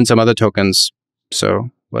some other tokens. So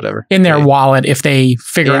whatever in their wallet, if they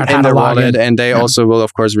figure out how to log in, and they also will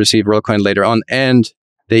of course receive Worldcoin later on, and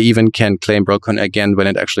they even can claim Worldcoin again when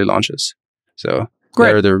it actually launches. So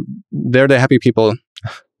great. They're the happy people.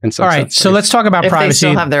 In some sense. So let's talk about privacy. They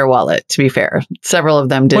still have their wallet, to be fair. Several of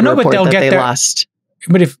them did report that they lost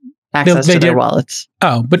access to their wallets.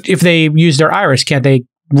 Oh, but if they use their iris, can't they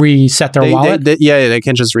reset their wallet? They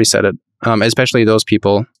can just reset it, especially those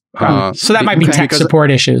people. So that might be tech support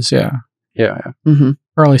issues, Yeah. Mm-hmm.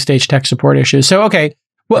 Early stage tech support issues. So, okay,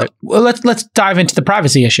 well, let's dive into the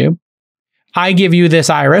privacy issue. I give you this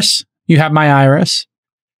iris. You have my iris.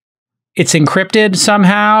 It's encrypted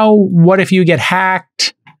somehow. What if you get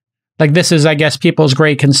hacked? Like, this is, I guess, people's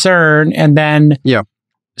great concern. And then,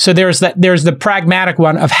 so there's the pragmatic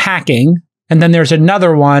one of hacking. And then there's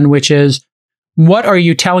another one, which is, what are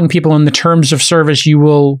you telling people in the terms of service you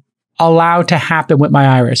will allow to happen with my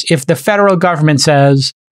iris? If the federal government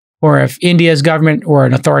says, or if India's government or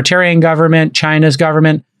an authoritarian government, China's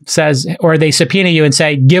government says, or they subpoena you and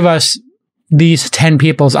say, give us these 10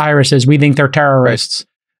 people's irises, we think they're terrorists,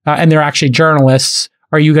 and they're actually journalists,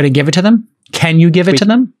 are you going to give it to them? Can you give it to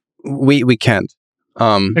them? We can't.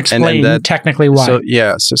 Explain that, technically why.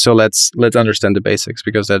 So let's understand the basics,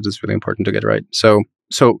 because that is really important to get right. So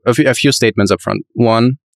a few statements up front.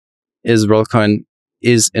 One is Worldcoin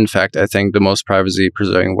is, in fact, I think, the most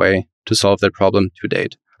privacy-preserving way to solve that problem to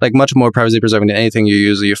date. Like, much more privacy-preserving than anything you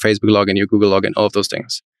use, your Facebook login, your Google login, all of those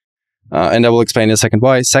things. And I will explain in a second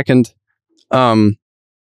why. Second,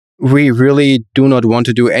 we really do not want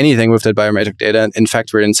to do anything with that biometric data. In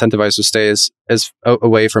fact, we're incentivized to stay as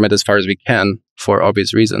away from it as far as we can, for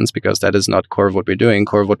obvious reasons, because that is not core of what we're doing.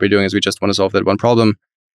 Core of what we're doing is we just want to solve that one problem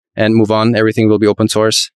and move on. Everything will be open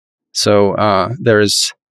source. So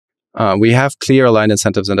we have clear aligned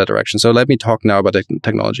incentives in that direction. So let me talk now about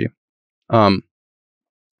technology.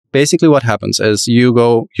 Basically, what happens is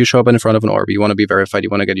you show up in front of an orb. You want to be verified. You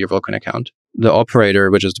want to get your Worldcoin account. The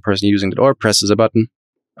operator, which is the person using the orb, presses a button.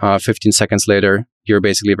 15 seconds later, you're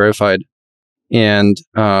basically verified, and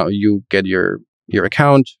you get your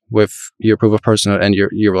account with your proof of personhood and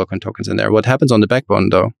your Worldcoin tokens in there. What happens on the backbone,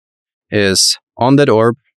 though, is on that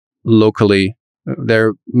orb, locally, there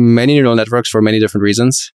are many neural networks for many different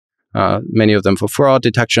reasons, many of them for fraud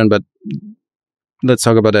detection, but let's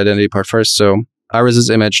talk about the identity part first. So iris is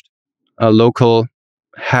imaged, a local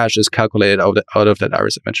hash is calculated out of that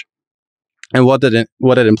iris image. And what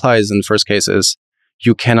it implies in the first case is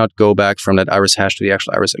you cannot go back from that iris hash to the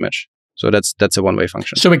actual iris image. So that's a one-way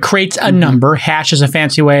function. So it creates a number. Hash is a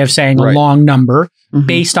fancy way of saying a long number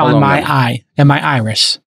based on my eye and my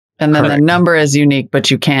iris. And then the number is unique,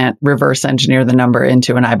 but you can't reverse engineer the number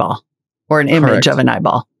into an eyeball or an image of an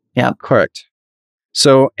eyeball. Yeah. Correct.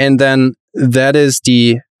 So, and then that is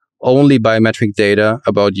the only biometric data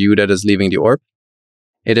about you that is leaving the orb.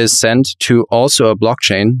 It is sent to also a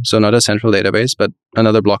blockchain, so not a central database, but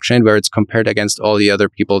another blockchain where it's compared against all the other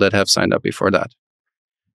people that have signed up before that.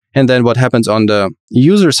 And then what happens on the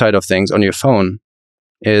user side of things on your phone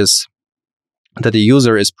is that the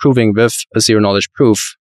user is proving with a zero knowledge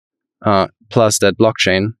proof plus that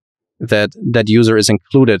blockchain that user is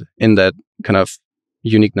included in that kind of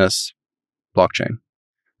uniqueness blockchain,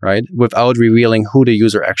 right? Without revealing who the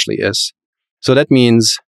user actually is. So that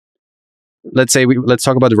means, let's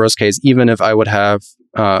talk about the worst case. Even if I would have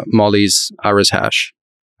Molly's iris hash,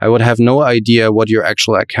 I would have no idea what your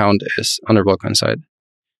actual account is on the Worldcoin side.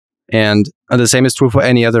 And the same is true for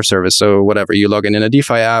any other service. So whatever, you log in a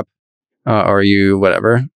DeFi app, or you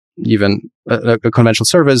whatever, even a conventional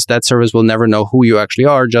service, that service will never know who you actually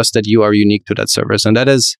are, just that you are unique to that service. And that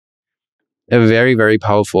is a very, very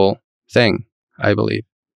powerful thing, I believe.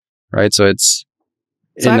 Right. So it's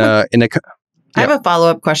I have a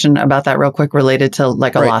follow-up question about that real quick related to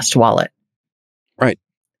like a lost wallet. Right.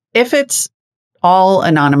 If it's all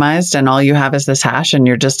anonymized and all you have is this hash and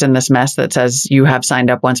you're just in this mess that says you have signed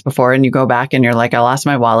up once before and you go back and you're like, I lost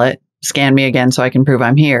my wallet, scan me again so I can prove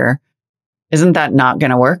I'm here. Isn't that not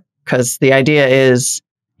going to work? Because the idea is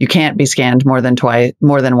you can't be scanned more than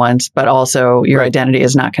once, but also your identity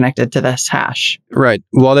is not connected to this hash. Right.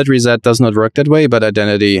 Wallet reset does not work that way, but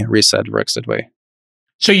identity reset works that way.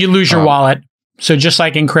 So you lose your wallet. So just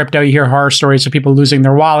like in crypto, you hear horror stories of people losing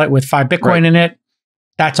their wallet with 5 Bitcoin in it.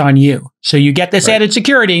 That's on you. So you get this added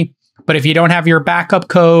security, but if you don't have your backup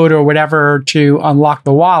code or whatever to unlock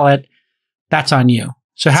the wallet, that's on you.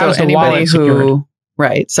 So how is the wallet secured?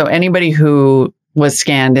 Right. So anybody who was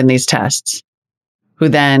scanned in these tests, who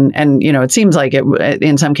then, and it seems like it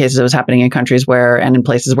in some cases it was happening in countries where, and in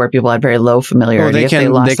places where people had very low familiarity. If they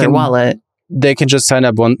lost their wallet, they can just sign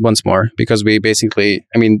up once more, because we basically,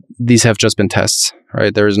 these have just been tests,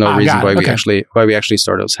 right? There is no reason why we actually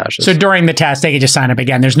store those hashes. So during the test, they can just sign up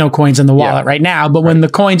again. There's no coins in the wallet right now, but when the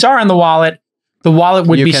coins are in the wallet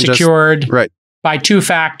would be secured by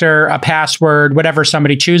 2-factor, a password, whatever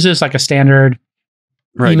somebody chooses, like a standard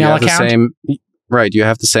email account. You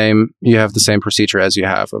have the same procedure as you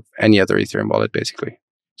have of any other Ethereum wallet, basically.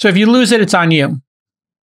 So if you lose it, it's on you.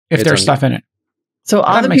 If there's stuff in it. So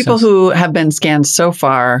all the people who have been scanned so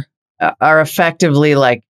far are effectively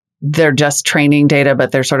like, they're just training data,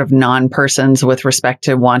 but they're sort of non-persons with respect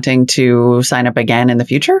to wanting to sign up again in the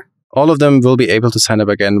future? All of them will be able to sign up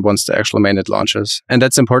again once the actual mainnet launches. And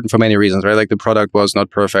that's important for many reasons, right? Like the product was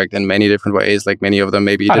not perfect in many different ways. Like many of them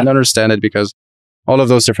maybe didn't understand it because all of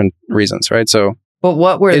those different reasons, right? So, but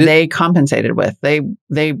what were they compensated with? They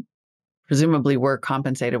presumably were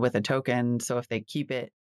compensated with a token. So if they keep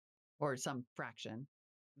it, or some fraction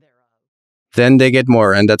thereof, then they get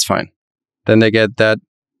more, and that's fine. Then they get that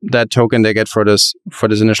token they get for this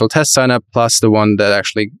initial test sign up, plus the one that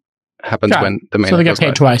actually happens when the mainnet. So they get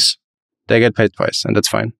paid twice. They get paid twice, and that's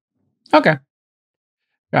fine. Okay.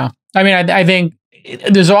 Yeah. I think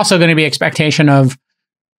there's also going to be expectation of,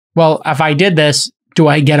 well, if I did this, do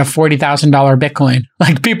I get a $40,000 Bitcoin?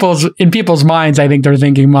 Like in people's minds, I think they're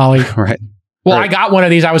thinking, Molly, right. Well, I got one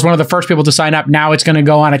of these. I was one of the first people to sign up. Now it's going to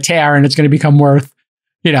go on a tear and it's going to become worth,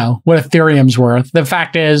 what Ethereum's worth. The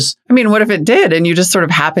fact is... what if it did and you just sort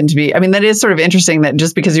of happen to be... that is sort of interesting that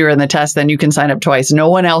just because you were in the test, then you can sign up twice. No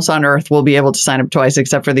one else on Earth will be able to sign up twice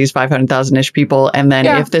except for these 500,000-ish people. And then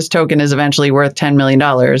if this token is eventually worth $10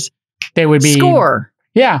 million, they would be... Score.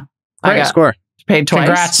 Yeah. Great. Score. Paid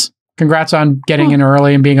twice. Congrats on getting in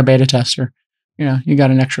early and being a beta tester. You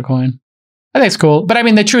got an extra coin. I think it's cool. But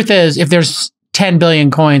the truth is, if there's 10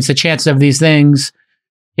 billion coins, the chances of these things,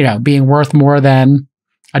 being worth more than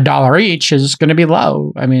 $1 each is going to be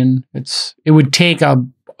low. It would take the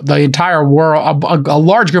entire world, a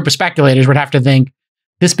large group of speculators would have to think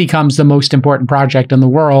this becomes the most important project in the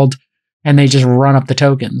world, and they just run up the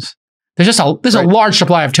tokens. There's a large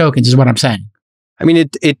supply of tokens, is what I'm saying.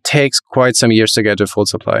 It takes quite some years to get to full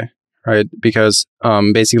supply, right? Because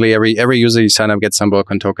basically every user you sign up gets some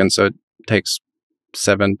Worldcoin tokens, so it takes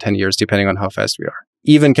 7-10 years, depending on how fast we are.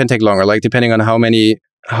 Even can take longer, like depending on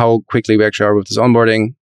how quickly we actually are with this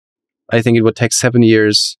onboarding. I think it would take 7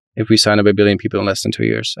 years if we sign up 1 billion people in less than 2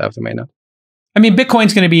 years after mainnet.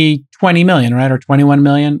 Bitcoin's going to be 20 million, right? Or 21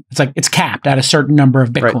 million. It's like, it's capped at a certain number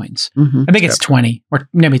of Bitcoins. Right. Mm-hmm. I think it's 20, or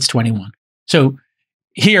maybe it's 21. So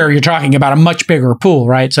here you're talking about a much bigger pool,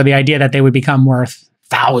 right? So the idea that they would become worth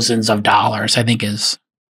thousands of dollars, I think is,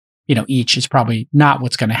 each is probably not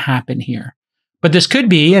what's going to happen here. But this could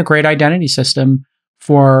be a great identity system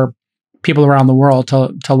for people around the world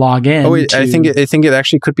to log in. I think it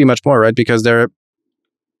actually could be much more, right? Because there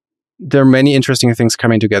are many interesting things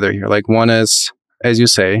coming together here. Like one is, as you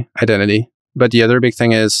say, identity. But the other big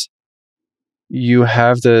thing is you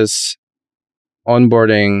have this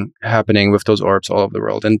onboarding happening with those orbs all over the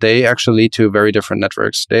world. And they actually lead to very different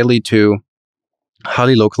networks. They lead to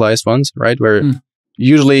highly localized ones, right? Where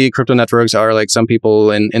usually crypto networks are like some people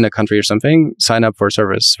in a country or something sign up for a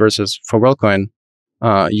service, versus for Worldcoin,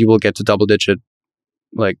 you will get to double-digit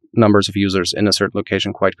numbers of users in a certain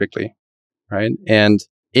location quite quickly, right? And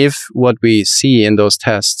if what we see in those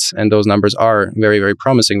tests and those numbers are very, very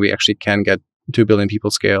promising, we actually can get 2 billion people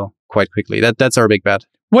scale quite quickly. That's our big bet.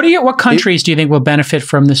 What countries do you think will benefit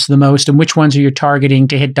from this the most, and which ones are you targeting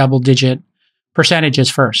to hit double-digit percentages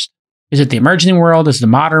first? Is it the emerging world? Is it the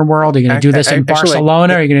modern world? Are you going to do this in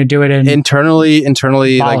Barcelona? Or are you going to do it in internally?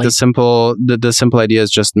 Bali? Like the simple idea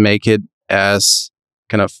is just make it as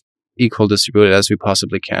kind of equal distributed as we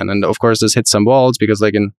possibly can. And of course, this hits some walls because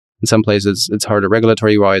like in some places it's harder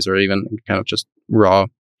regulatory wise or even kind of just raw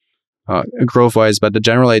growth wise. But the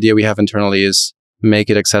general idea we have internally is make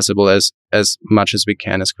it accessible as much as we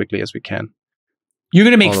can, as quickly as we can. You're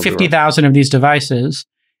going to make 50,000 of these devices.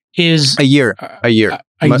 Is a year. A year.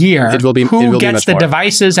 It will be. Who gets the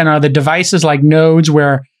devices, and are the devices like nodes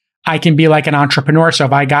where I can be like an entrepreneur? So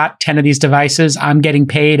if I got 10 of these devices, I'm getting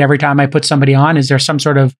paid every time I put somebody on. Is there some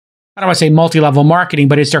sort of, I don't want to say multi-level marketing,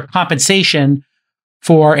 but is there compensation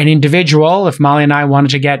for an individual? If Molly and I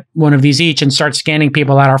wanted to get one of these each and start scanning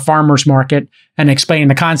people at our farmers market and explaining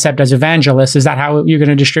the concept as evangelists, is that how you're going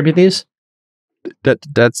to distribute these?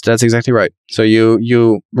 That's exactly right. So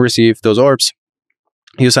you receive those orbs.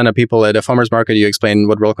 You sign up people at a farmer's market, you explain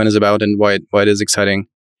what Worldcoin is about and why it is exciting.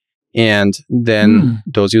 And then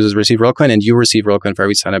those users receive Worldcoin and you receive Worldcoin for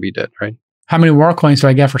every sign up you did, right? How many Worldcoins do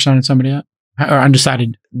I get for signing somebody up? Or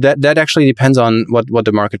undecided? That actually depends on what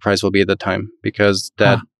the market price will be at the time, because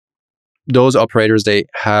those operators, they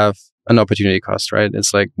have an opportunity cost, right?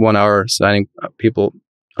 It's like 1 hour signing people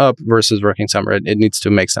up versus working summer. It needs to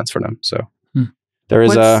make sense for them. So there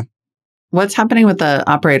is What's happening with the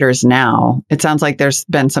operators now? It sounds like there's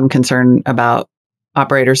been some concern about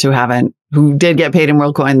operators who did get paid in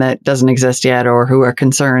Worldcoin that doesn't exist yet, or who are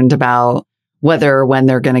concerned about whether or when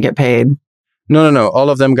they're going to get paid. No. All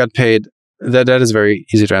of them got paid. That is very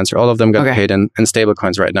easy to answer. All of them got paid in stable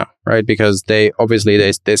coins right now, right? Because they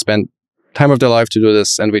spent time of their life to do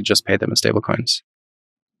this, and we just paid them in stable coins.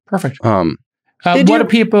 Perfect. Do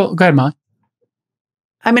people? Go ahead, Molly.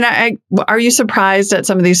 I mean, are you surprised at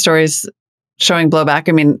some of these stories showing blowback?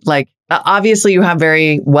 I mean, like, obviously you have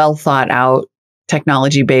very well thought out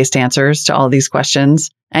technology-based answers to all these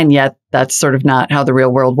questions, and yet that's sort of not how the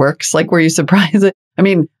real world works. Like, were you surprised? I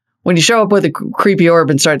mean, when you show up with a creepy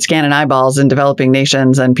orb and start scanning eyeballs in developing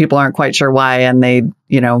nations and people aren't quite sure why, and they,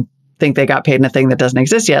 think they got paid in a thing that doesn't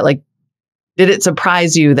exist yet, like, did it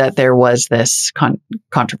surprise you that there was this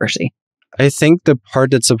controversy? I think the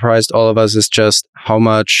part that surprised all of us is just how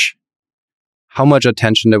much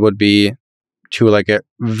attention there would be to like a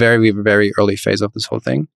very, very early phase of this whole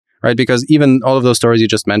thing, right? Because even all of those stories you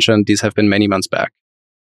just mentioned, these have been many months back,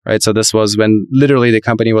 right? So this was when literally the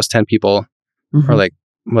company was 10 people or like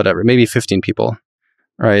whatever, maybe 15 people,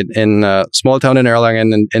 right? In a small town in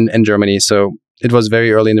Erlangen in Germany. So it was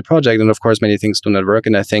very early in the project. And of course, many things do not work.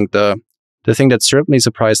 And I think the thing that certainly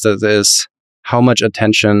surprised us is how much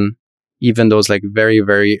attention even those like very,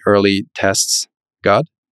 very early tests got.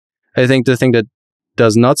 I think the thing that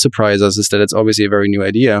does not surprise us is that it's obviously a very new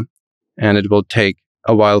idea, and it will take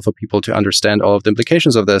a while for people to understand all of the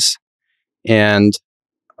implications of this. And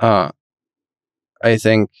I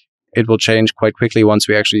think it will change quite quickly once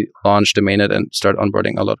we actually launch the mainnet and start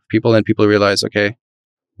onboarding a lot of people, and people realize, okay,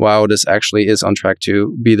 wow, this actually is on track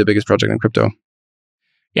to be the biggest project in crypto.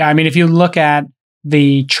 Yeah, I mean, if you look at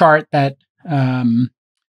the chart that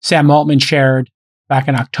Sam Altman shared back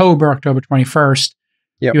in October 21st,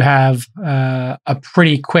 you have a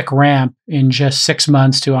pretty quick ramp in just 6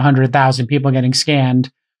 months to 100,000 people getting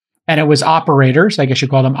scanned. And it was operators, I guess you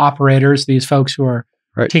call them operators, these folks who are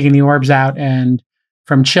taking the orbs out, and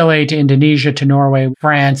from Chile to Indonesia to Norway,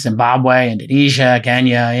 France, Zimbabwe, Indonesia,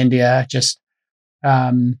 Kenya, India, just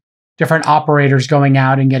different operators going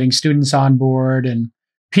out and getting students on board. And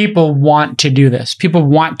people want to do this. People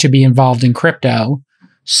want to be involved in crypto.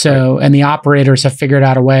 So, and the operators have figured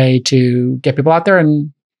out a way to get people out there,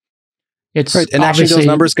 and it's and actually those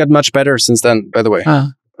numbers got much better since then, by the way,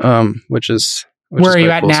 which is where are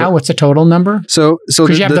you at now? What's the total number? So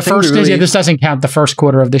because you have the first, this doesn't count the first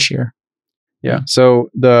quarter of this year. Yeah.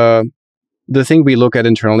 So the thing we look at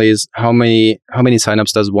internally is how many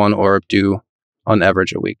signups does one orb do on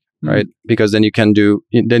average a week, right? Because then you can do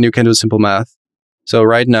simple math. So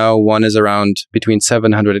right now, one is around between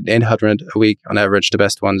 700 and 800 a week on average. The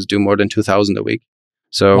best ones do more than 2,000 a week.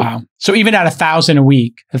 So wow. So even at 1,000 a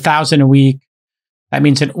week, that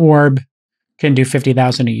means an orb can do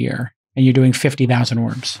 50,000 a year, and you're doing 50,000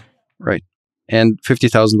 orbs. Right. And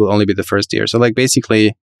 50,000 will only be the first year. So like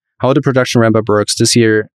basically how the production ramp up works this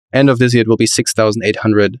year, end of this year, it will be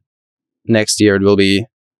 6,800. Next year, it will be,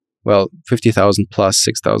 50,000 plus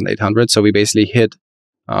 6,800. So we basically hit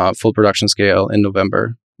full production scale in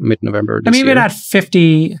mid-November. I mean, even at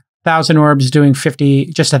 50,000 orbs doing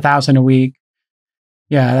just 1,000 a week.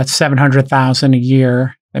 Yeah, that's 700,000 a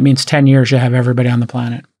year. That means 10 years you have everybody on the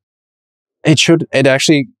planet. It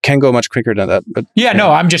actually can go much quicker than that. But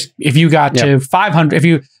if you got to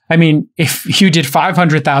 500, I mean, if you did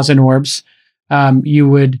 500,000 orbs, you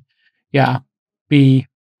would, you'd be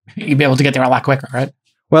able to get there a lot quicker, right?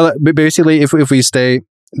 Well, basically, if we stay,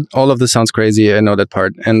 all of this sounds crazy. I know that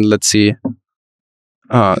part, and let's see.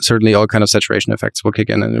 Certainly, all kind of saturation effects will kick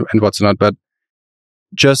in and what's not. But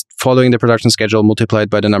just following the production schedule multiplied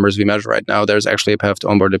by the numbers we measure right now, there's actually a path to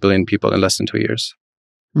onboard 1 billion people in less than 2 years,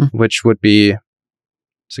 which would be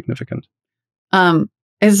significant.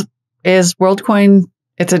 Is Worldcoin?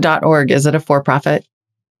 It's a .org. Is it a for-profit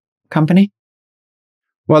company?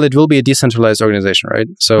 Well, it will be a decentralized organization, right?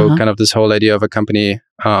 So kind of this whole idea of a company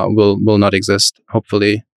will not exist,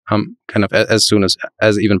 hopefully, kind of as soon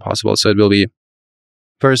as even possible. So it will be,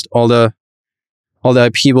 first, all the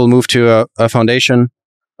IP will move to a foundation,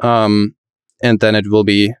 and then it will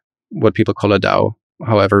be what people call a DAO.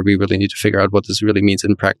 However, we really need to figure out what this really means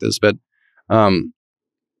in practice. But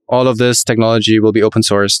all of this technology will be open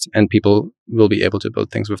sourced, and people will be able to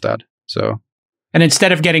build things with that. So, and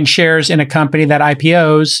instead of getting shares in a company that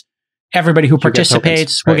IPOs, everybody who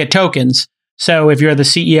participates will get tokens. So if you're the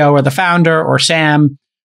CEO or the founder, or Sam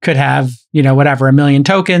could have, 1 million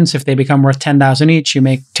tokens. If they become worth 10,000 each, you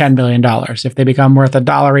make $10 billion. If they become worth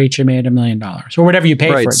 $1 each, you made $1 million, or whatever you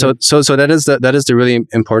pay for it. So that is the really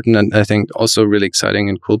important, and I think also really exciting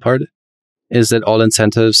and cool part, is that all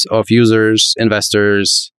incentives of users,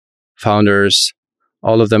 investors, founders,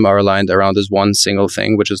 all of them are aligned around this one single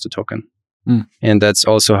thing, which is the token. And that's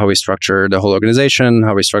also how we structure the whole organization,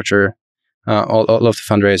 how we structure all of the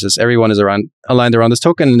fundraisers. Everyone is aligned around this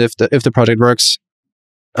token, and if the project works,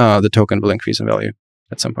 the token will increase in value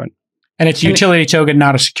at some point. And it's a utility token,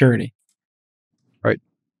 not a security. Right.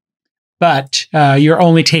 But you're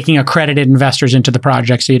only taking accredited investors into the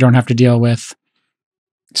project, so you don't have to deal with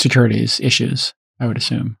securities issues, I would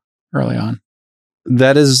assume, early on.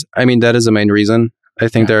 That is the main reason. I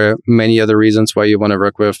think there are many other reasons why you want to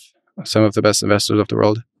work with some of the best investors of the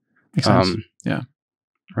world. Makes sense.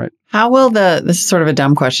 Right. How will this is sort of a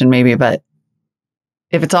dumb question maybe, but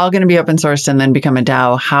if it's all going to be open sourced and then become a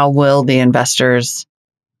DAO, how will the investors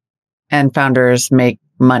and founders make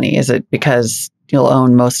money? Is it because you'll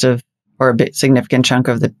own most of, or a bit significant chunk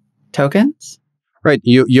of the tokens? Right.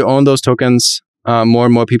 You own those tokens. More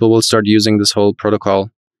and more people will start using this whole protocol.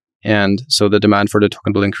 And so the demand for the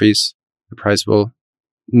token will increase. The price will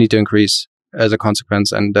need to increase as a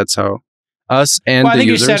consequence. And that's how us and the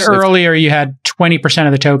users... I think you said earlier you had 20%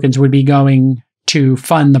 of the tokens would be going to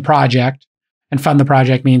fund the project. And fund the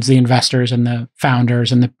project means the investors and the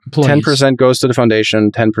founders and the employees. 10% goes to the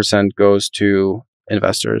foundation, 10% goes to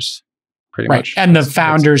investors, pretty much. And the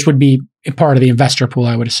founders would be part of the investor pool,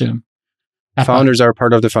 I would assume. Founders are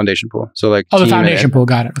part of the foundation pool. So like the foundation pool.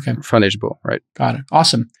 Got it. Okay. Foundation pool, right. Got it.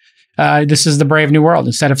 Awesome. This is the brave new world.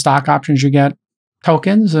 Instead of stock options, you get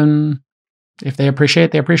tokens, and if they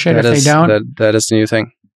appreciate, they appreciate. If they don't, that is the new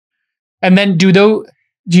thing. And then do the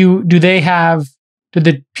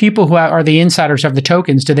people who are the insiders of the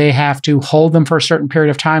tokens, do they have to hold them for a certain period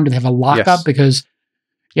of time? Do they have a lockup? Yes. Because,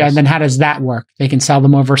 and then how does that work? They can sell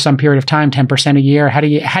them over some period of time, 10% a year. How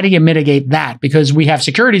do you mitigate that? Because we have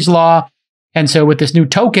securities law. And so with this new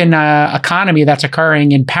token economy that's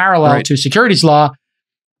occurring in parallel to securities law,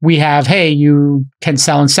 we have, hey, you can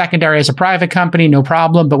sell in secondary as a private company, no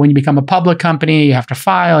problem. But when you become a public company, you have to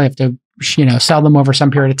file, you have to, sell them over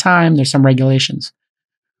some period of time. There's some regulations.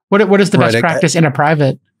 What is the best practice in a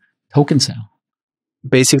private token sale?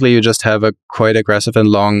 Basically, you just have a quite aggressive and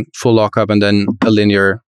long full lockup, and then a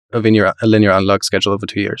linear unlock schedule over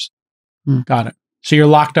 2 years. Got it. So you're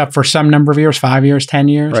locked up for some number of years, 5 years, 10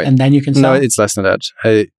 years, and then you can sell? No, it's less than that.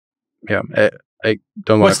 I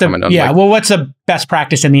don't want to comment on. Yeah, what's the best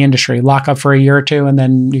practice in the industry? Lock up for a year or two, and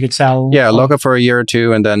then you could sell? Yeah, lock up for a year or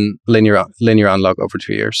two, and then linear unlock over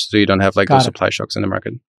 2 years. So you don't have those supply shocks in the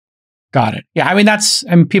market. Got it. Yeah, I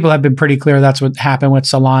mean, people have been pretty clear that's what happened with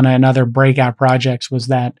Solana and other breakout projects, was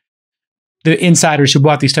that the insiders who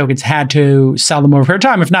bought these tokens had to sell them over a period of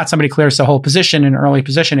time. If not, somebody clears the whole position, an early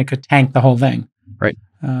position, it could tank the whole thing.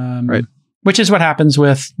 Right. Which is what happens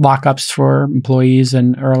with lockups for employees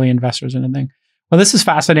and early investors and everything. Well, this is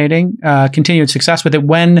fascinating. Continued success with it.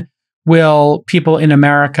 When will people in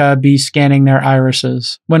America be scanning their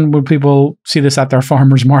irises? When will people see this at their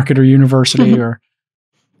farmer's market or university or...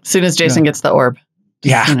 As soon as Jason gets the orb.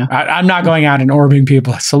 Yeah. I'm not going out and orbing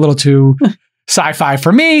people. It's a little too sci-fi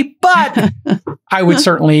for me, but I would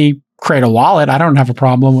certainly create a wallet. I don't have a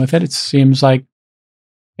problem with it. It seems like,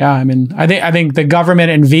 I think the government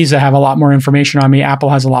and Visa have a lot more information on me. Apple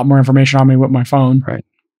has a lot more information on me with my phone. Right.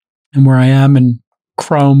 And where I am, and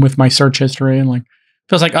Chrome with my search history, and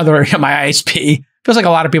feels like my ISP. Feels like a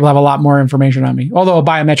lot of people have a lot more information on me. Although a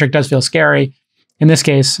biometric does feel scary. in this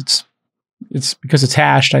case, it's because it's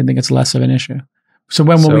hashed. I think it's less of an issue. So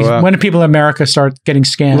when do people in America start getting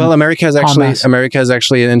scammed? Well, America is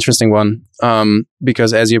actually an interesting one,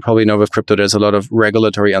 because as you probably know with crypto, there's a lot of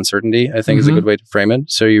regulatory uncertainty. I think is a good way to frame it.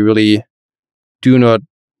 So you really do not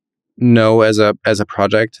know as a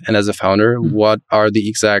project and as a founder what are the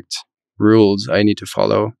exact rules I need to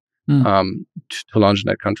follow to launch in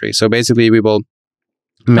that country. So basically, we will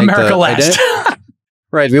make America last.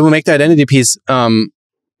 Right, we will make the identity piece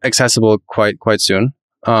accessible quite soon.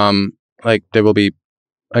 Like there will be,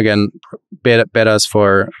 again, betas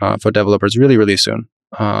for developers really soon.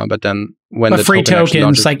 But then when the free token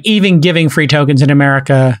tokens, like even giving free tokens in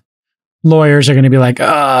America, lawyers are going to be like,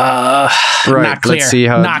 right. Not clear. Let's see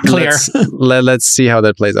how, not clear. Let's see how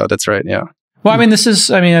that plays out. That's right. Yeah. Well, I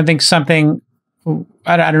mean, I think something,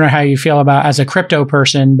 I don't know how you feel about as a crypto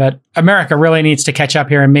person, but America really needs to catch up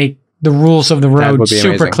here and make the rules of the road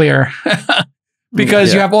super clear.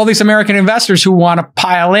 Because you have all these American investors who want to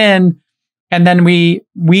pile in, and then we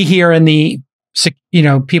here in the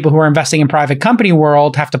people who are investing in private company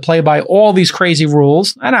world have to play by all these crazy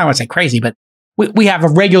rules. And I don't want to say crazy, but we have a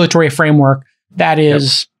regulatory framework that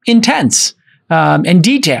is intense and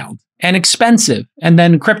detailed and expensive. And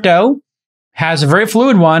then crypto has a very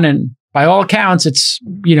fluid one, and by all accounts, it's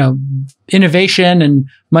innovation and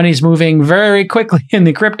money's moving very quickly in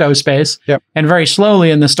the crypto space and very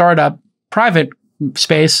slowly in the startup private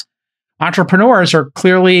space. Entrepreneurs are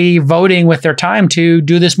clearly voting with their time to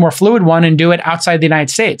do this more fluid one and do it outside the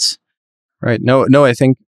United States. Right. No, I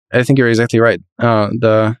think you're exactly right.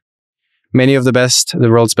 Many of the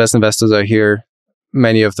world's best investors are here.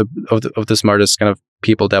 Many of the smartest kind of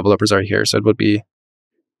people, developers are here. So it would be,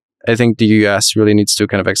 I think the US really needs to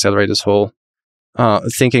kind of accelerate this whole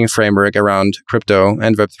thinking framework around crypto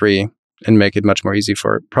and Web3 and make it much more easy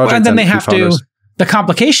for projects. And then they have to. The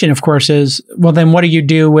complication, of course, is, well, then what do you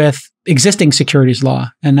do with existing securities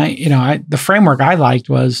law? And the framework I liked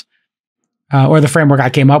was, or the framework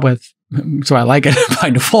I came up with, so I like it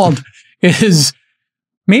by default, is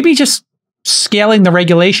maybe just scaling the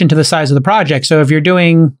regulation to the size of the project. So if you're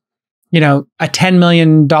doing, a $10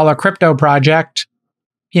 million crypto project,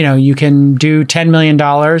 you can do $10 million,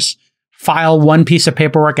 file one piece of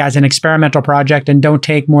paperwork as an experimental project, and don't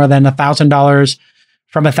take more than $1,000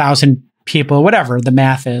 from 1,000 people, whatever the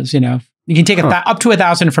math is. You can take up to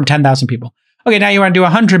 1,000 from 10,000 people. Okay, now you want to do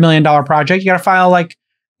 $100 million project. You got to file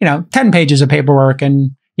 10 pages of paperwork,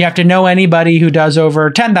 and you have to know anybody who does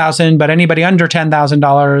over 10,000, but anybody under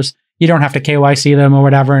 $10,000, you don't have to KYC them or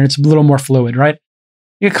whatever, and it's a little more fluid, right?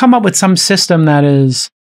 You come up with some system that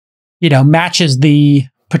is, matches the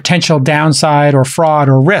potential downside or fraud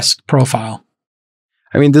or risk profile.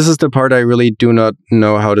 I mean, this is the part I really do not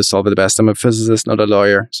know how to solve it the best. I'm a physicist, not a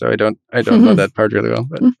lawyer, so I don't know that part really well.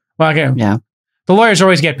 But. Well, okay. Yeah. The lawyers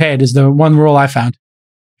always get paid is the one rule I found.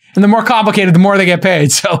 And the more complicated, the more they get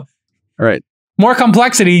paid. So right. More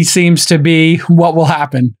complexity seems to be what will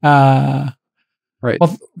happen. Right.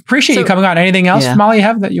 Well, appreciate you coming on. Anything else, Molly, you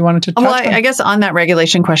have that you wanted to touch on? I guess on that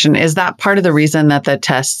regulation question, is that part of the reason that the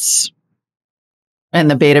tests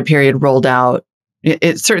and the beta period rolled out?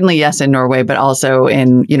 It's certainly yes in Norway, but also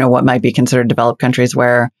in, what might be considered developed countries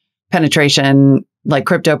where penetration, like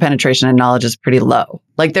crypto penetration and knowledge, is pretty low.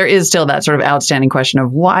 Like there is still that sort of outstanding question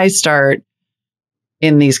of why start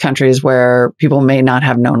in these countries where people may not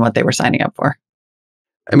have known what they were signing up for.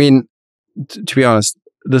 I mean, to be honest,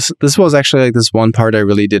 this was actually this one part I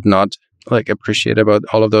really did not appreciate about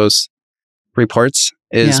all of those reports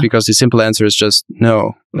is because the simple answer is just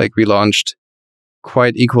no. We launched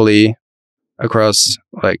quite equally across,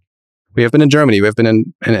 we have been in Germany, we have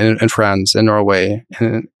been in France, in Norway,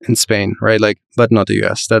 in Spain, right? But not the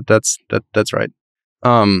US. That's right.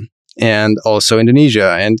 And also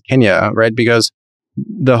Indonesia and Kenya, right? Because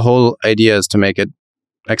the whole idea is to make it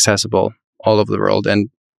accessible all over the world,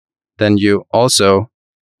 and then you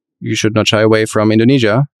should not shy away from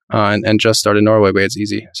Indonesia and just start in Norway where it's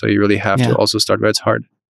easy. So you really have to also start where it's hard.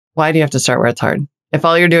 Why do you have to start where it's hard? If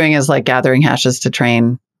all you're doing is gathering hashes to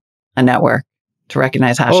train a network to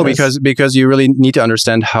recognize hashes. Oh, because you really need to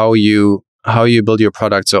understand how you build your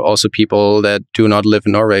product. So also people that do not live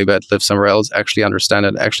in Norway but live somewhere else actually understand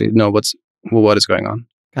it, actually know what is going on.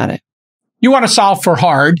 Got it. You want to solve for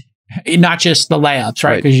hard, not just the layups,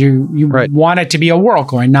 right? Because you want it to be a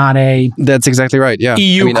Worldcoin, not a That's exactly right. Yeah.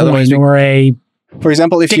 EU coin or a for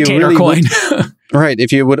example, if you really coin. Right.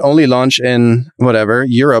 If you would only launch in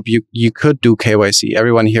Europe, you could do KYC.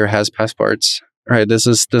 Everyone here has passports. Right. This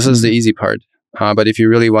is the easy part. But if you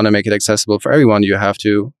really want to make it accessible for everyone, you have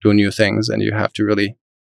to do new things, and you have to really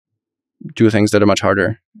do things that are much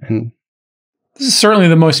harder. And This is certainly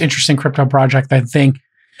the most interesting crypto project, I think.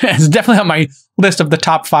 It's definitely on my list of the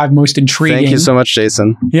top 5 most intriguing. Thank you so much,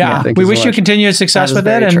 Jason. Yeah, we wish you continued success with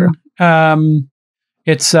it. And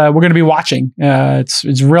it's we're going to be watching.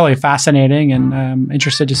 It's really fascinating, and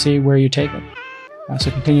interested to see where you take it. So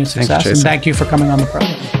continued success. And thank you for coming on the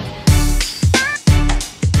program.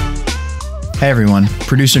 Hey everyone,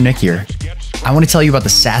 producer Nick here. I want to tell you about the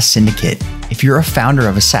SaaS Syndicate. If you're a founder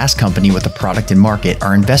of a SaaS company with a product in market,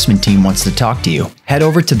 our investment team wants to talk to you. Head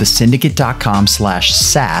over to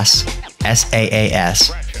thesyndicate.com/SaaS,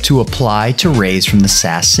 SAAS, to apply to raise from the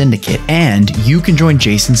SaaS Syndicate. And you can join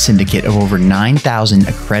Jason's syndicate of over 9,000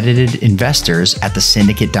 accredited investors at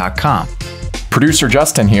thesyndicate.com. Producer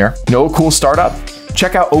Justin here. Know a cool startup?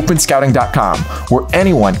 Check out openscouting.com, where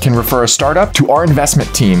anyone can refer a startup to our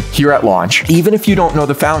investment team here at launch, even if you don't know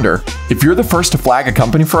the founder. If you're the first to flag a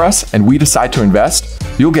company for us and we decide to invest,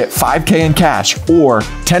 you'll get $5K in cash or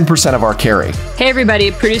 10% of our carry. Hey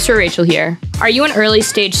everybody, producer Rachel here. Are you an early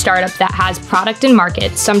stage startup that has product in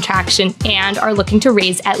market, some traction, and are looking to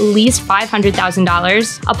raise at least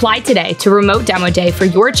 $500,000? Apply today to Remote Demo Day for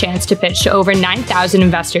your chance to pitch to over 9,000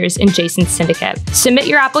 investors in Jason's syndicate. Submit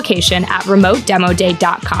your application at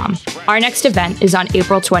remotedemoday.com. Our next event is on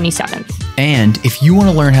April 27th. And if you want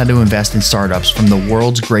to learn how to invest in startups from the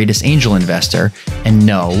world's greatest angel investor, and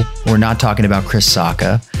no, we're not talking about Chris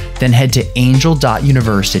Sacca, then head to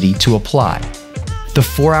angel.university to apply. The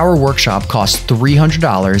 4-hour workshop costs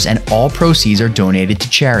 $300 and all proceeds are donated to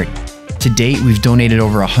charity. To date, we've donated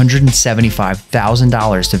over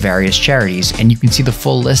 $175,000 to various charities, and you can see the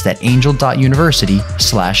full list at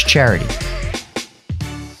angel.university/charity.